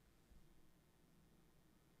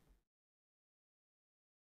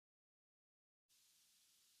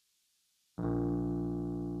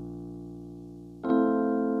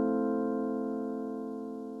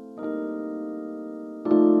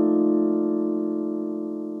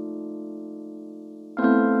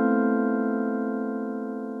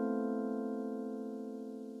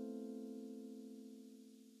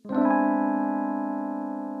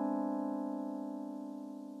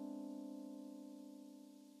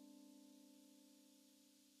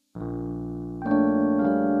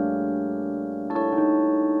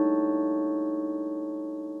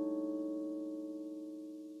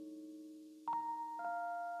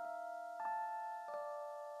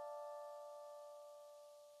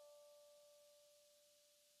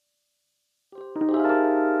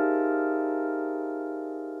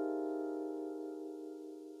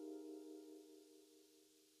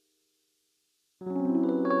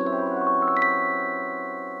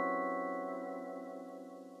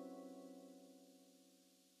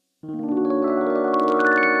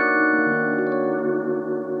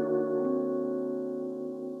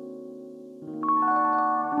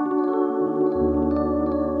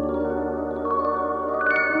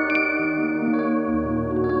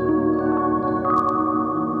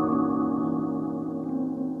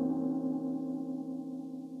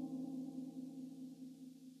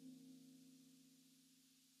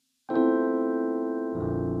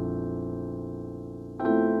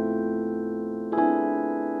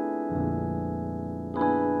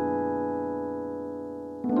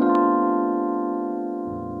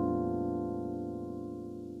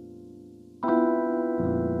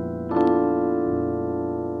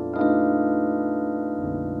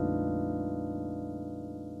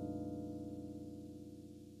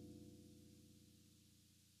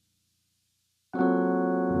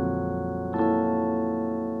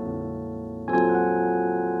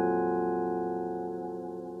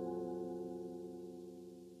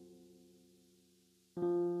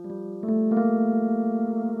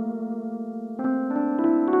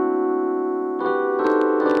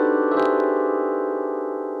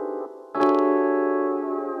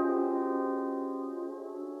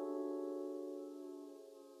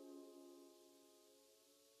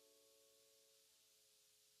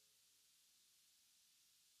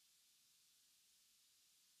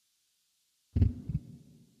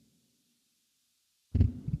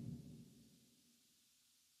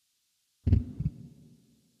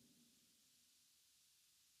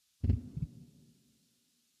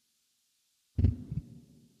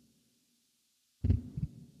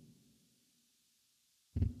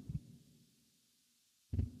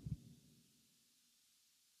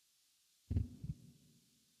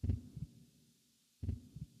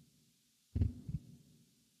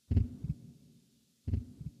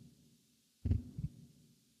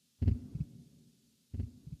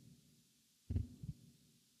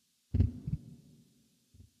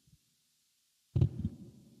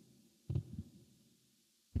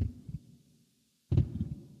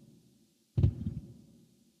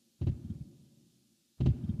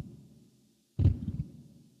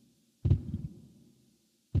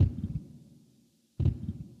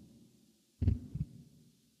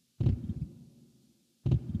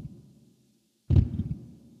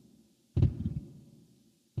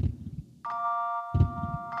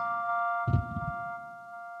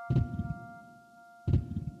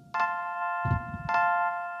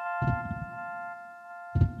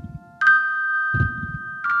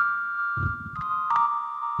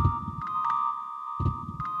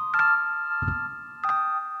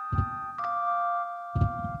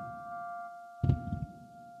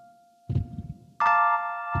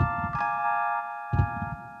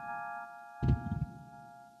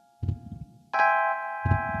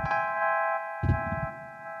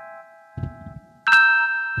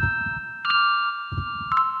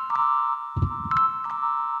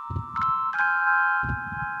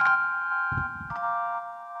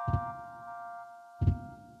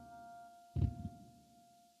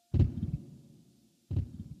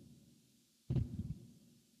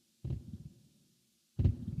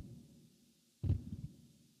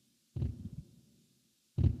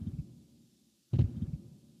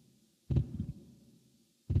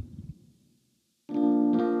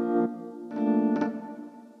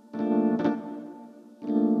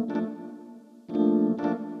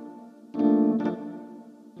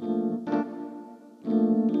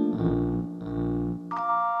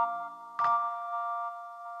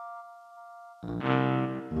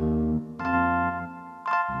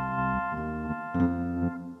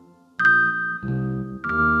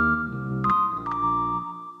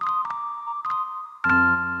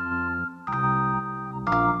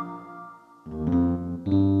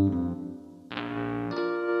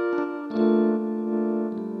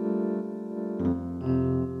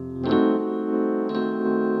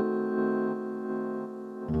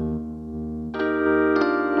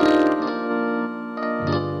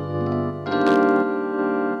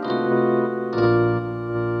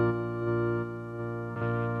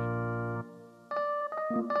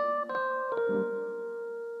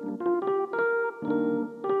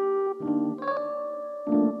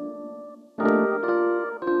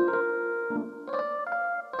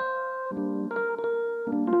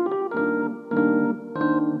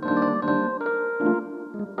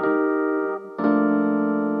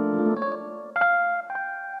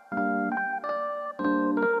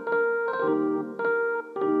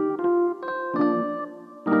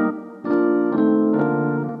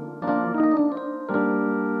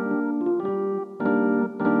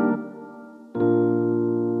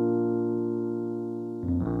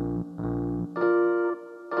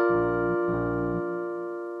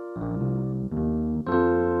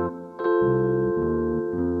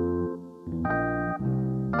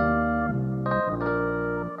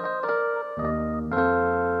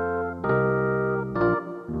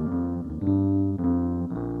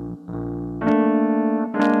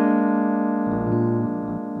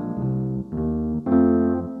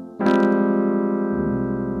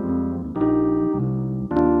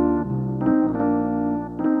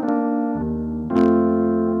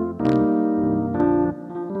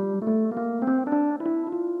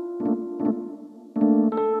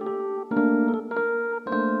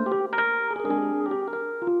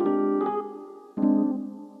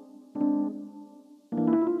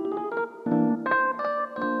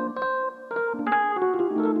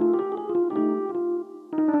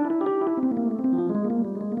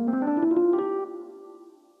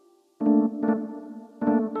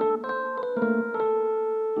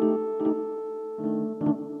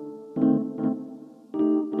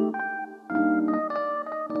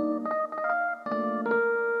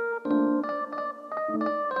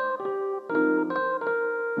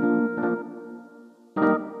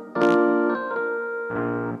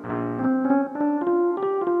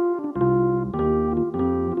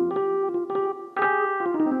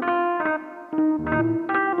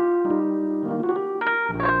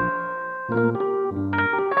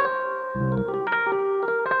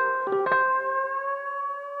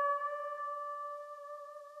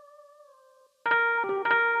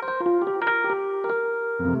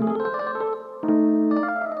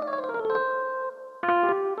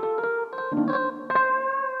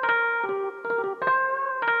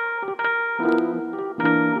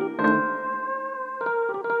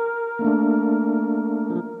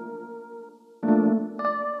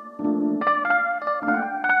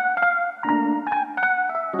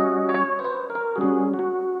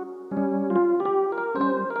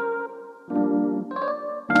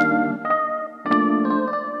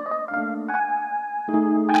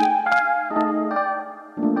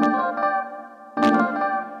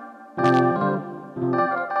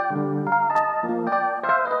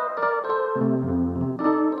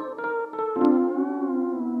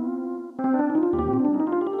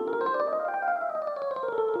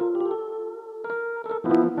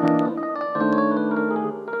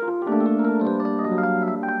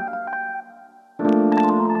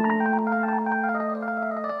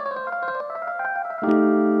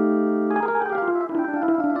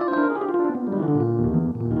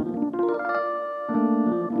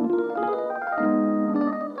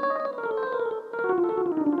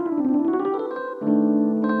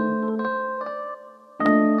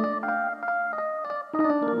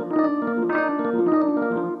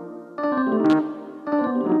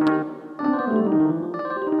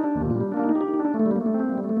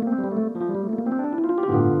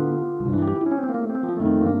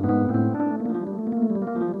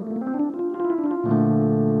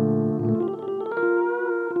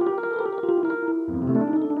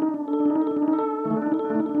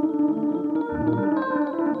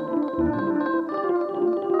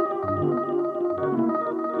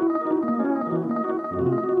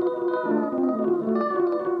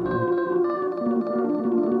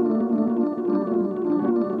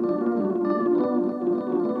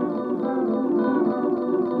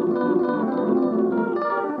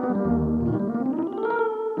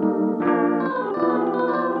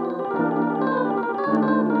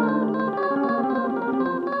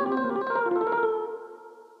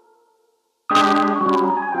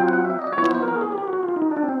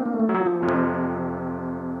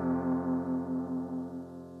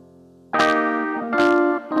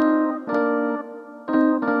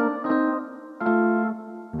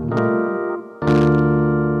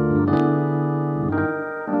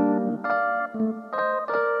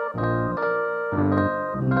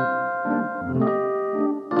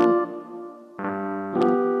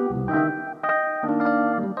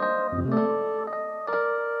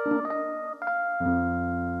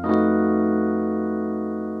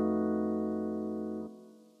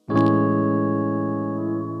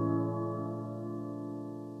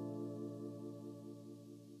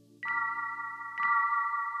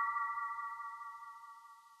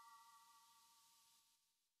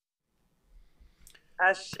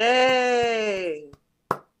 Ashe.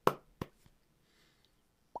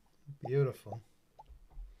 Beautiful.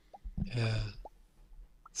 Yeah.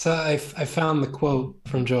 So I found the quote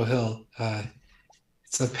from Joe Hill.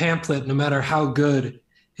 It's a pamphlet, no matter how good,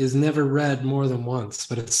 is never read more than once,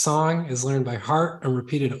 but its song is learned by heart and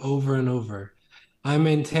repeated over and over. I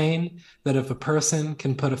maintain that if a person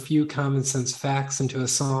can put a few common sense facts into a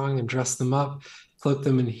song and dress them up, cloak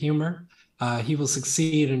them in humor, he will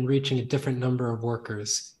succeed in reaching a different number of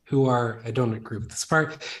workers who are, I don't agree with this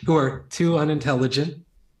part, who are too unintelligent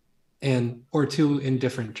or too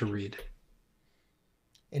indifferent to read.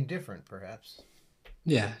 Indifferent, perhaps.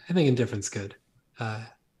 Yeah, I think indifferent's good. But,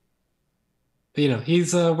 you know,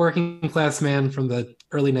 he's a working class man from the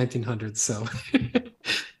early 1900s, so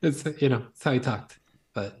it's, you know, it's how he talked.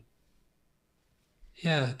 But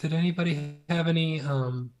yeah, did anybody have any,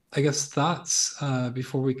 I guess, thoughts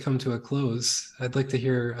before we come to a close? I'd like to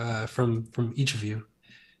hear from each of you.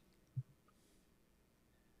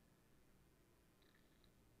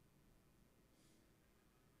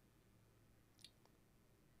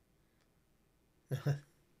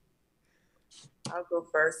 I'll go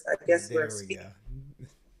first. I guess There we're we speaking.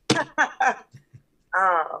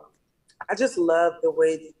 go. I just love the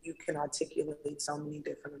way that you can articulate so many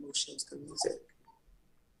different emotions through music.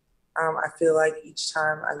 I feel like each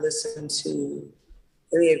time I listen to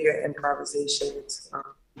any of your improvisations,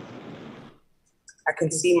 I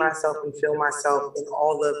can see myself and feel myself in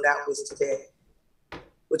all of that was today,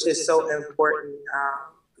 which is so important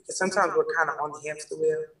because sometimes we're kind of on the hamster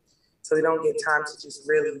wheel, so we don't get time to just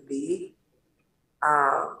really be.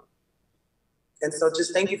 And so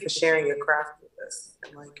just thank you for sharing your craft with us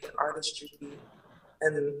and like your artistry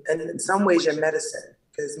and in some ways your medicine,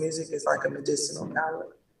 because music is like a medicinal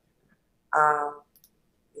palette.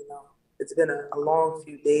 You know, it's been a long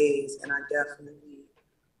few days, and I definitely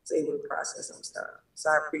was able to process some stuff. So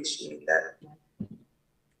I appreciate that.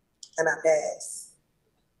 And I pass.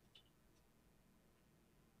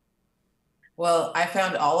 Well, I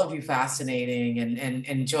found all of you fascinating and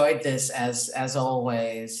enjoyed this as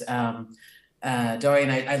always.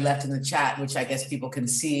 Dorian, I left in the chat, which I guess people can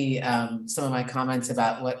see some of my comments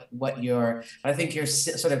about what I think your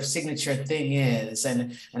sort of signature thing is,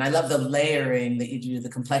 and I love the layering that you do, the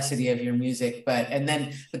complexity of your music, but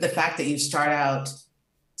the fact that you start out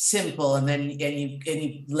simple and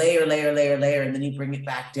you layer, and then you bring it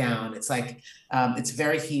back down. It's like it's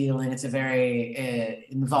very healing. It's a very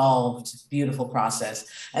involved, beautiful process.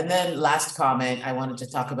 And then last comment, I wanted to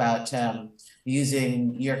talk about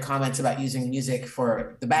using your comments about using music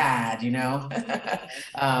for the bad, you know.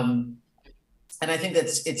 And I think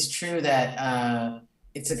it's true that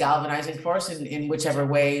it's a galvanizing force in whichever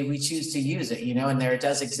way we choose to use it, you know. And there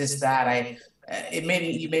does exist that you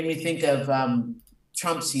made me think of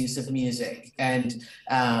Trump's use of music, and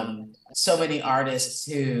so many artists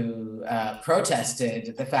who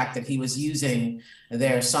protested the fact that he was using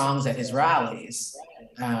their songs at his rallies,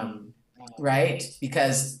 right?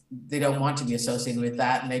 Because they don't want to be associated with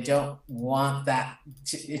that, and they don't want that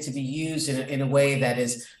to be used in a way that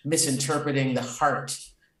is misinterpreting the heart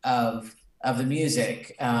of the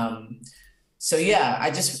music. So yeah, I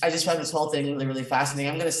just found this whole thing really, really fascinating.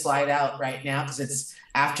 I'm going to slide out right now because it's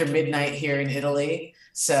after midnight here in Italy.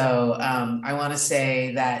 So I want to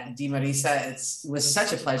say that Di Marisa, it was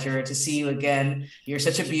such a pleasure to see you again. You're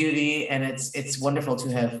such a beauty, and it's wonderful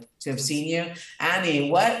to have seen you.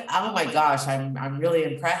 Annie, oh my gosh, I'm really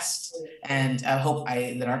impressed, and I hope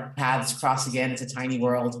that our paths cross again. It's a tiny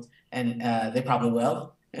world, and they probably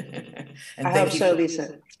will. And I hope so,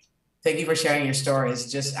 Lisa. Thank you for sharing your story.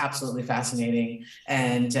 It's just absolutely fascinating.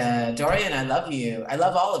 And Dorian, I love you. I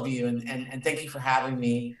love all of you. And thank you for having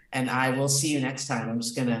me. And I will see you next time. I'm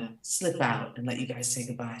just going to slip out and let you guys say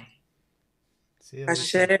goodbye. See you,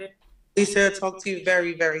 Lisa. Lisa, talk to you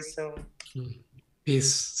very, very soon.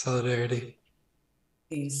 Peace, solidarity.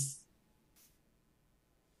 Peace.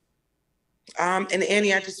 And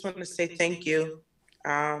Annie, I just want to say thank you.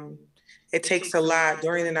 It takes a lot.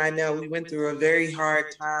 Dorian and I know we went through a very hard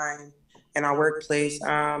time in our workplace.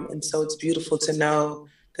 And so it's beautiful to know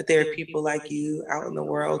that there are people like you out in the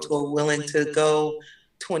world who are willing to go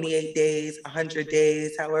 28 days, 100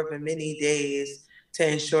 days, however many days, to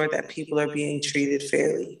ensure that people are being treated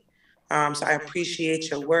fairly. So I appreciate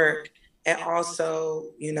your work. And also,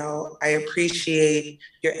 you know, I appreciate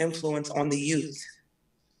your influence on the youth.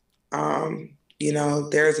 You know,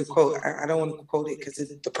 there's a quote, I don't want to quote it because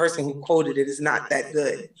the person who quoted it is not that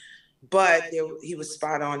good, but he was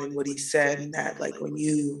spot on in what he said, and that like when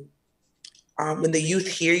the youth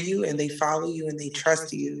hear you and they follow you and they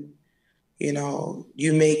trust you, you know,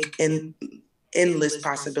 you make endless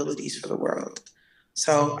possibilities for the world.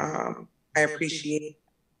 So I appreciate it.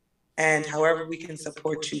 And however we can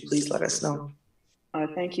support you, please let us know.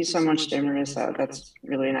 Thank you so much, Di Marisa. That's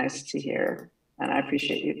really nice to hear. And I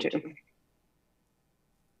appreciate you too.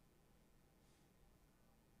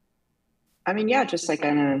 I mean, yeah, just like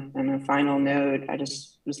on a final note, I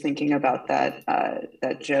just was thinking about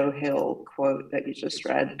that Joe Hill quote that you just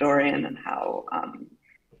read, Dorian, and how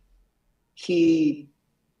he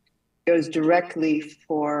goes directly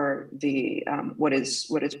for the what is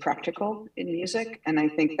practical in music. And I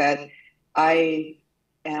think that I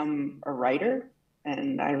am a writer,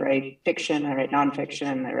 and I write fiction, I write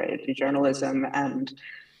nonfiction, I write journalism, and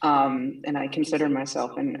I consider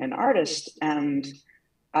myself an artist. And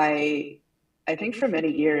I think for many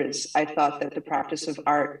years, I thought that the practice of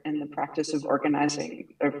art and the practice of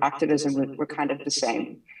organizing or activism were kind of the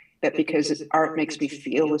same. That because art makes me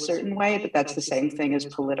feel a certain way, that's the same thing as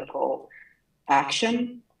political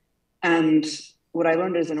action. And what I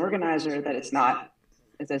learned as an organizer that it's not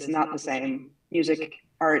the same. Music,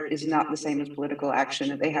 art is not the same as political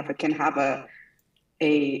action. They can have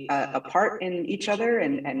a part in each other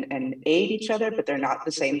and aid each other, but they're not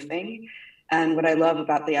the same thing. And what I love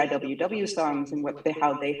about the IWW songs and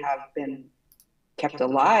how they have been kept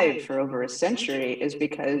alive for over a century is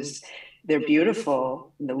because they're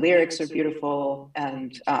beautiful, and the lyrics are beautiful,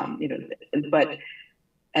 and you know,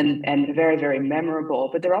 and very, very memorable,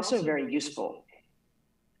 but they're also very useful.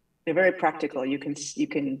 They're very practical. You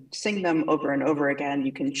can sing them over and over again.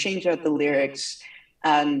 You can change out the lyrics,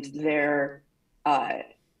 and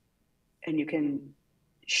and you can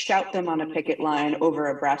shout them on a picket line over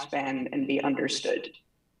a brass band and be understood.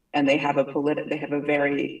 and they have a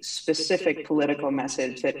very specific political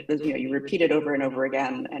message that, you know, you repeat it over and over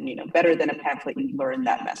again, and, you know, better than a pamphlet, you learn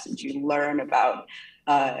that message. You learn about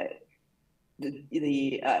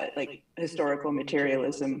like historical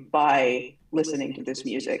materialism by listening to this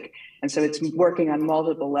music. And so it's working on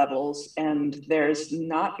multiple levels, and there's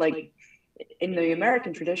not, like, in the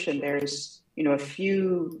American tradition, there's, you know, a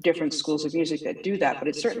few different schools of music that do that, but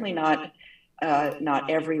it's certainly not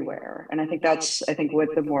everywhere. And I think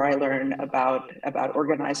what the more I learn about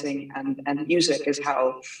organizing and music is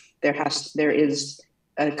how there is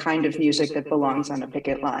a kind of music that belongs on a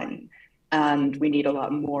picket line, and we need a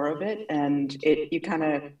lot more of it. And you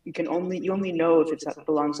only know if it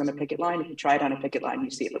belongs on a picket line if you try it on a picket line, you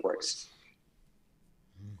see if it works.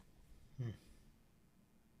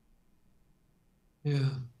 Yeah.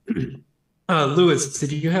 Louis,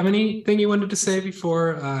 did you have anything you wanted to say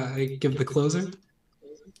before I give the closer?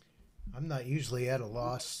 I'm not usually at a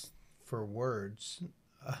loss for words,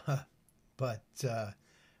 but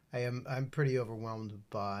I'm pretty overwhelmed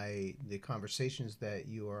by the conversations that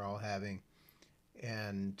you are all having,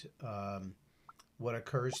 and what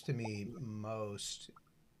occurs to me most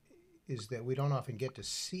is that we don't often get to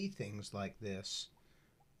see things like this.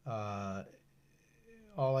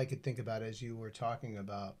 All I could think about as you were talking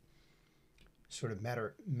about, sort of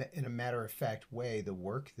in a matter-of-fact way, the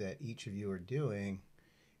work that each of you are doing,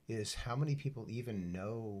 is how many people even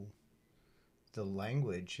know the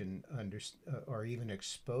language and are even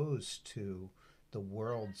exposed to the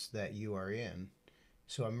worlds that you are in.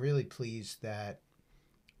 So I'm really pleased that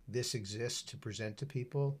this exists to present to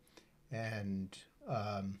people. And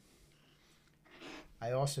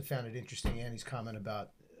I also found it interesting, Annie's comment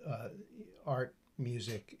about art,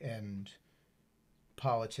 music, and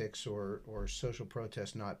politics or social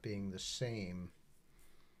protest not being the same,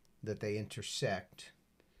 that they intersect.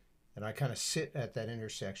 And I kind of sit at that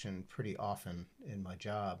intersection pretty often in my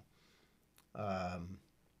job.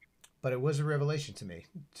 But it was a revelation to me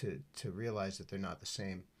to realize that they're not the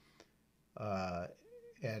same.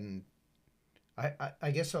 And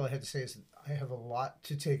I guess all I have to say is I have a lot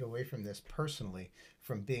to take away from this personally,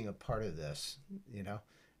 from being a part of this, you know,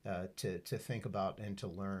 to think about and to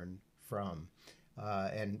learn from.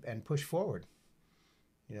 And push forward,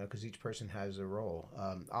 you know, because each person has a role.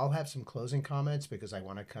 I'll have some closing comments because I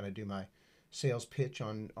want to kind of do my sales pitch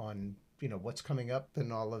on you know, what's coming up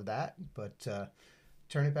and all of that. But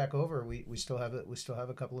turn it back over. We still have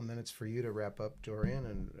a couple of minutes for you to wrap up, Dorian,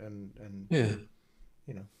 and yeah,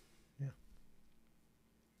 you know, yeah.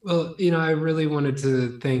 Well, you know, I really wanted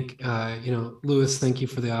to thank you know, Louis. Thank you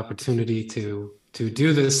for the opportunity to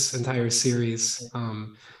do this entire series.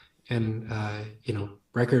 And you know,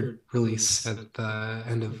 record release at the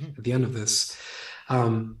end of this,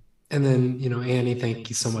 and then, you know, Annie, thank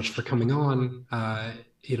you so much for coming on.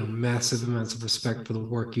 You know, massive amounts of respect for the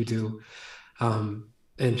work you do, and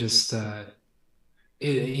just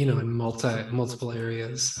you know, in multiple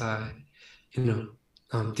areas. You know,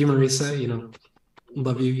 DeMarisa, you know,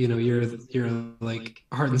 love you. You know, you're like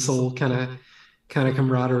heart and soul kind of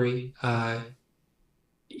camaraderie.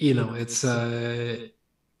 You know, it's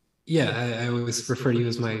yeah, I always refer to you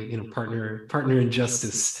as my, you know, partner in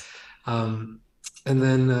justice. And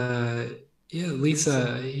then yeah,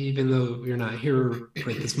 Lisa, even though you're not here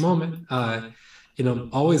right this moment, you know,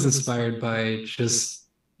 always inspired by just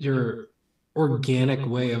your organic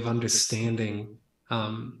way of understanding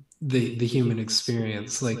the human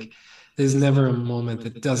experience. Like, there's never a moment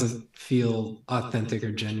that doesn't feel authentic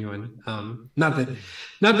or genuine. Not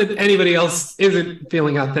that anybody else isn't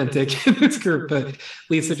feeling authentic in this group, but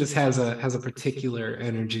Lisa just has a particular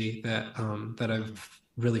energy that that I've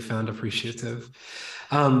really found appreciative.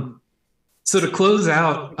 So to close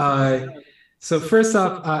out, so first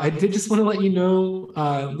off, I did just want to let you know,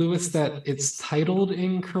 Louis, that it's titled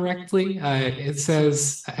incorrectly. It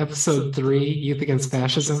says episode 3, Youth Against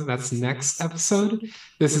Fascism. That's next episode.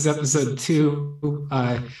 This is episode 2,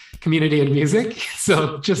 Community and Music.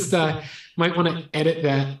 So just might want to edit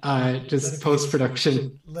that, just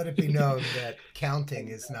post-production. Let it be known that counting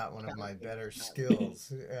is not one of my better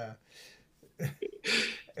skills.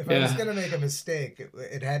 If I was going to make a mistake,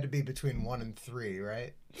 it had to be between 1 and 3,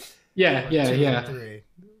 right? Yeah. 3.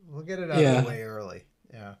 We'll get it out of the way early.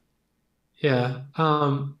 Yeah.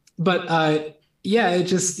 But yeah, it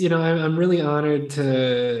just, you know, I'm really honored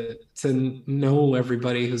to know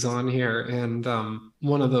everybody who's on here, and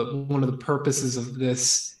one of the purposes of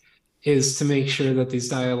this is to make sure that these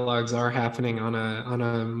dialogues are happening on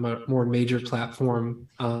a more major platform.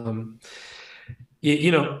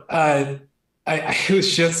 You know, I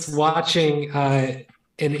was just watching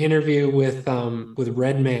an interview with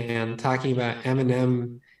Redman talking about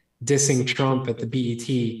Eminem dissing Trump at the BET,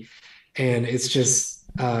 and it's just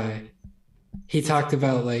he talked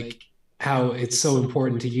about like how it's so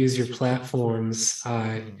important to use your platforms.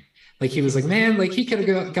 Like he was like, man, like he could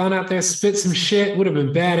have gone out there, spit some shit, would have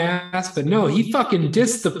been badass, but no, he fucking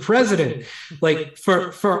dissed the president. Like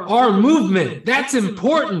for our movement, that's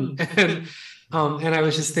important. And I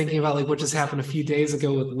was just thinking about like what just happened a few days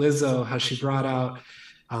ago with Lizzo, how she brought out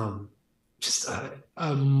just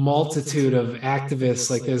a multitude of activists.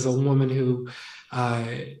 Like there's a woman who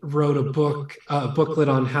wrote a booklet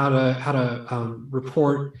on how to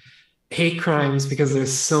report hate crimes because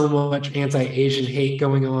there's so much anti-Asian hate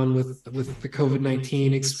going on with the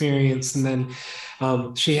COVID-19 experience. And then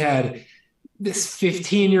she had this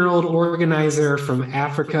 15-year-old organizer from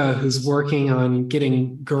Africa who's working on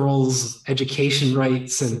getting girls education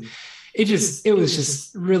rights. And it was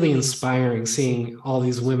just really inspiring seeing all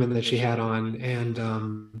these women that she had on. And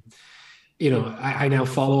I now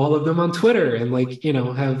follow all of them on Twitter and like,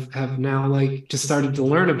 have now like just started to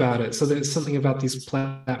learn about it. So there's something about these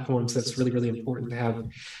platforms that's really, really important to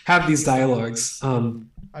have these dialogues.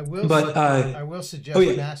 I will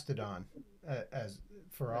suggest Mastodon as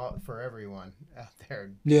for everyone out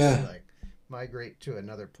there. Yeah. Like migrate to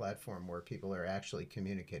another platform where people are actually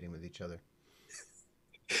communicating with each other.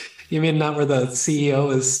 You mean not where the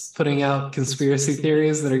CEO is putting out conspiracy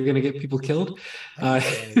theories that are going to get people killed? I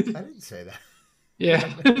didn't say that. Yeah.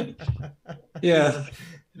 Yeah.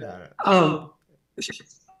 No.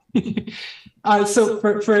 So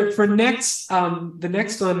for next, the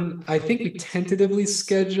next one, I think we tentatively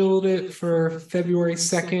scheduled it for February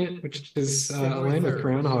 2nd, which is aligned with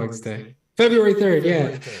Groundhog's Day. February 3rd,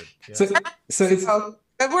 yeah. 3rd, yeah. So it's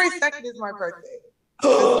February 2nd is my birthday.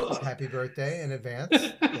 Happy birthday in advance.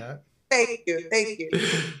 Yeah. Thank you.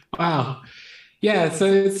 Wow. Yeah, so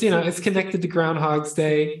it's connected to Groundhog's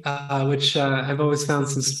Day, which I've always found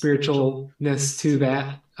some spiritualness to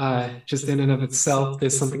that, just in and of itself.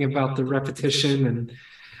 There's something about the repetition, and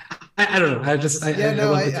I don't know. I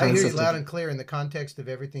hear you loud and clear in the context of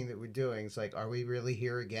everything that we're doing. It's like, are we really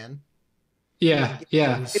here again? Yeah.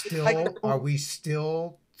 Are we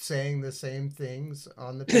still saying the same things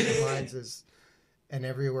on the people's minds as and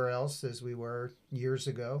everywhere else as we were years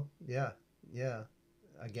ago? Yeah.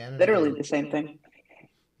 Again, literally the same thing.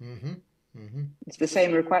 Mm-hmm. It's the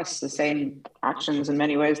same requests, the same actions, in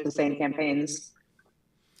many ways, the same campaigns.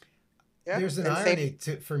 Yeah, there's an irony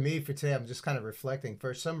for me for today. I'm just kind of reflecting.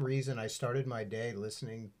 For some reason, I started my day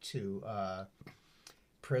listening to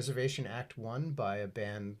Preservation Act 1 by a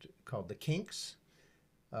band called The Kinks.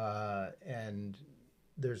 And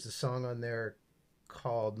there's a song on there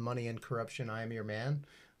called Money and Corruption, I Am Your Man,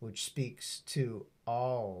 which speaks to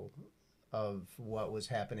all of what was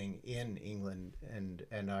happening in England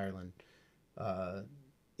and Ireland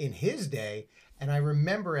in his day. And I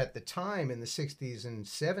remember at the time in the 60s and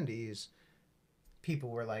 70s, people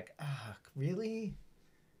were like, really?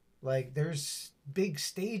 Like, there's big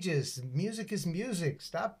stages. Music is music.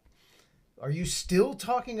 Stop. Are you still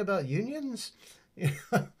talking about unions?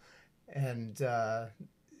 And,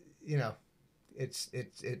 it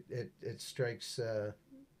strikes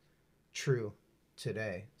true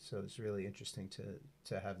today. So it's really interesting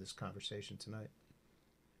to have this conversation tonight.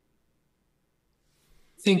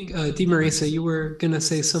 I think, DeMarisa, you were going to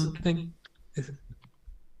say something?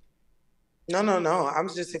 No. I'm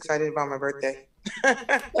just excited about my birthday.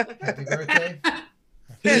 Happy birthday. Happy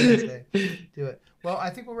birthday. Do it. Well,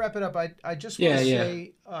 I think we'll wrap it up. I just want to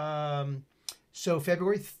say, so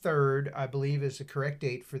February 3rd, I believe, is the correct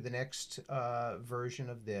date for the next version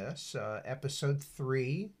of this, episode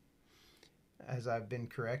 3, as I've been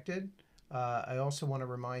corrected. I also want to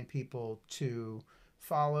remind people to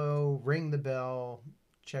follow, ring the bell,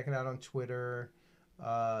 check it out on Twitter,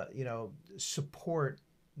 support.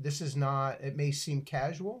 This is not, it may seem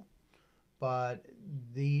casual, but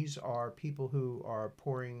these are people who are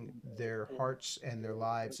pouring their hearts and their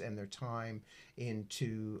lives and their time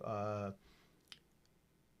into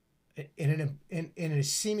in a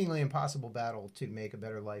seemingly impossible battle to make a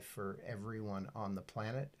better life for everyone on the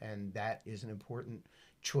planet. And that is an important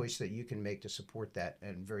choice that you can make to support that.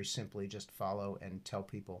 And very simply, just follow and tell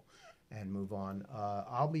people and move on.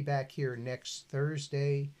 I'll be back here next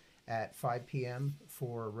Thursday at 5 p.m.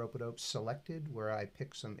 for Ropeadope Selected, where I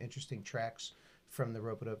pick some interesting tracks from the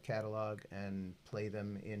Ropeadope catalog and play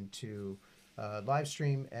them into live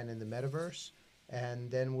stream and in the metaverse.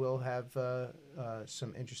 And then we'll have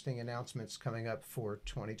some interesting announcements coming up for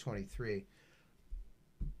 2023.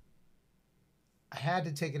 I had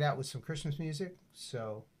to take it out with some Christmas music,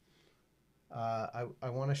 so I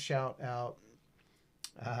want to shout out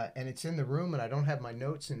and it's in the room, and I don't have my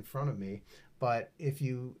notes in front of me. But if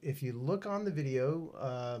you look on the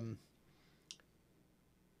video,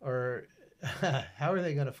 or how are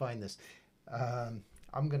they going to find this?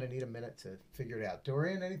 I'm going to need a minute to figure it out.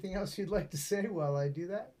 Dorian, anything else you'd like to say while I do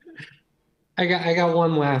that? I got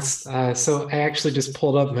one last. So I actually just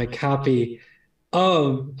pulled up my copy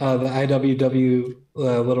of the IWW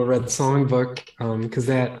Little Red Songbook, because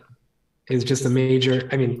that is just a major.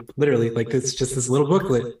 I mean, literally, like it's just this little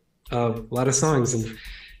booklet of a lot of songs, and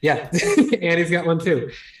yeah, Annie's got one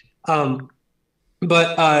too. But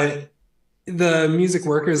the Music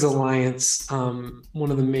Workers Alliance,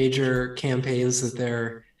 one of the major campaigns that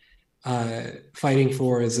they're fighting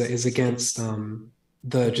for is against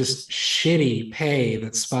the just shitty pay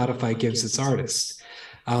that Spotify gives its artists.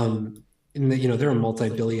 In the, they're a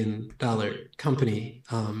multi-billion-dollar company,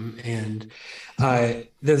 and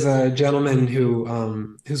there's a gentleman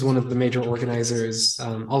who's one of the major organizers,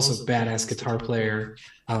 also badass guitar player,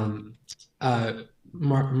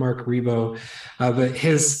 Mark Rebo, but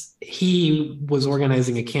he was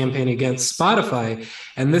organizing a campaign against Spotify,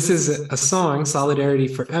 and this is a song, "Solidarity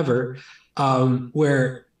Forever,"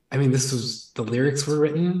 where, I mean, the lyrics were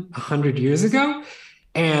written 100 years ago,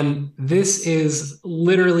 and this is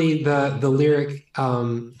literally the lyric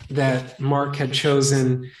that Mark had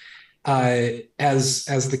chosen as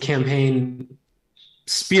the campaign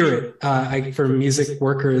spirit for music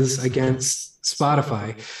workers against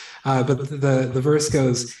Spotify. But the verse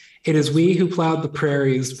goes, "It is we who plowed the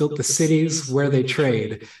prairies, built the cities where they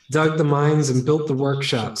trade, dug the mines and built the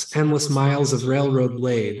workshops, endless miles of railroad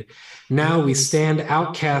laid. Now we stand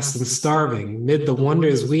outcast and starving, mid the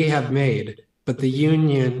wonders we have made. But the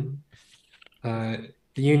union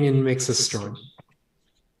makes us strong."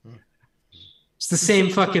 It's the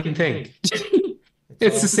same fucking thing.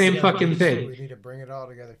 It's the same fucking thing. We need to bring it all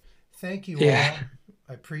together. Thank you Yeah. all.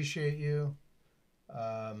 I appreciate you.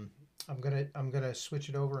 I'm gonna switch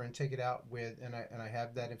it over and take it out with, and I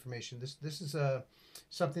have that information. This is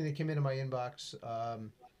something that came into my inbox.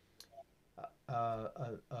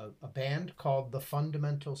 A band called The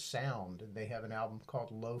Fundamental Sound. They have an album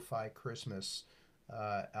called Lo-Fi Christmas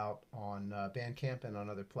out on Bandcamp and on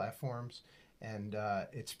other platforms, and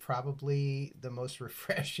it's probably the most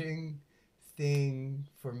refreshing thing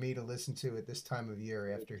for me to listen to at this time of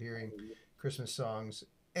year after hearing Christmas songs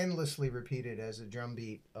endlessly repeated as a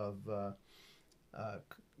drumbeat of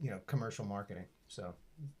commercial marketing. So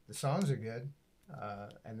the songs are good,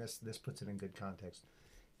 and this puts it in good context.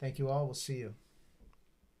 Thank you all. We'll see you.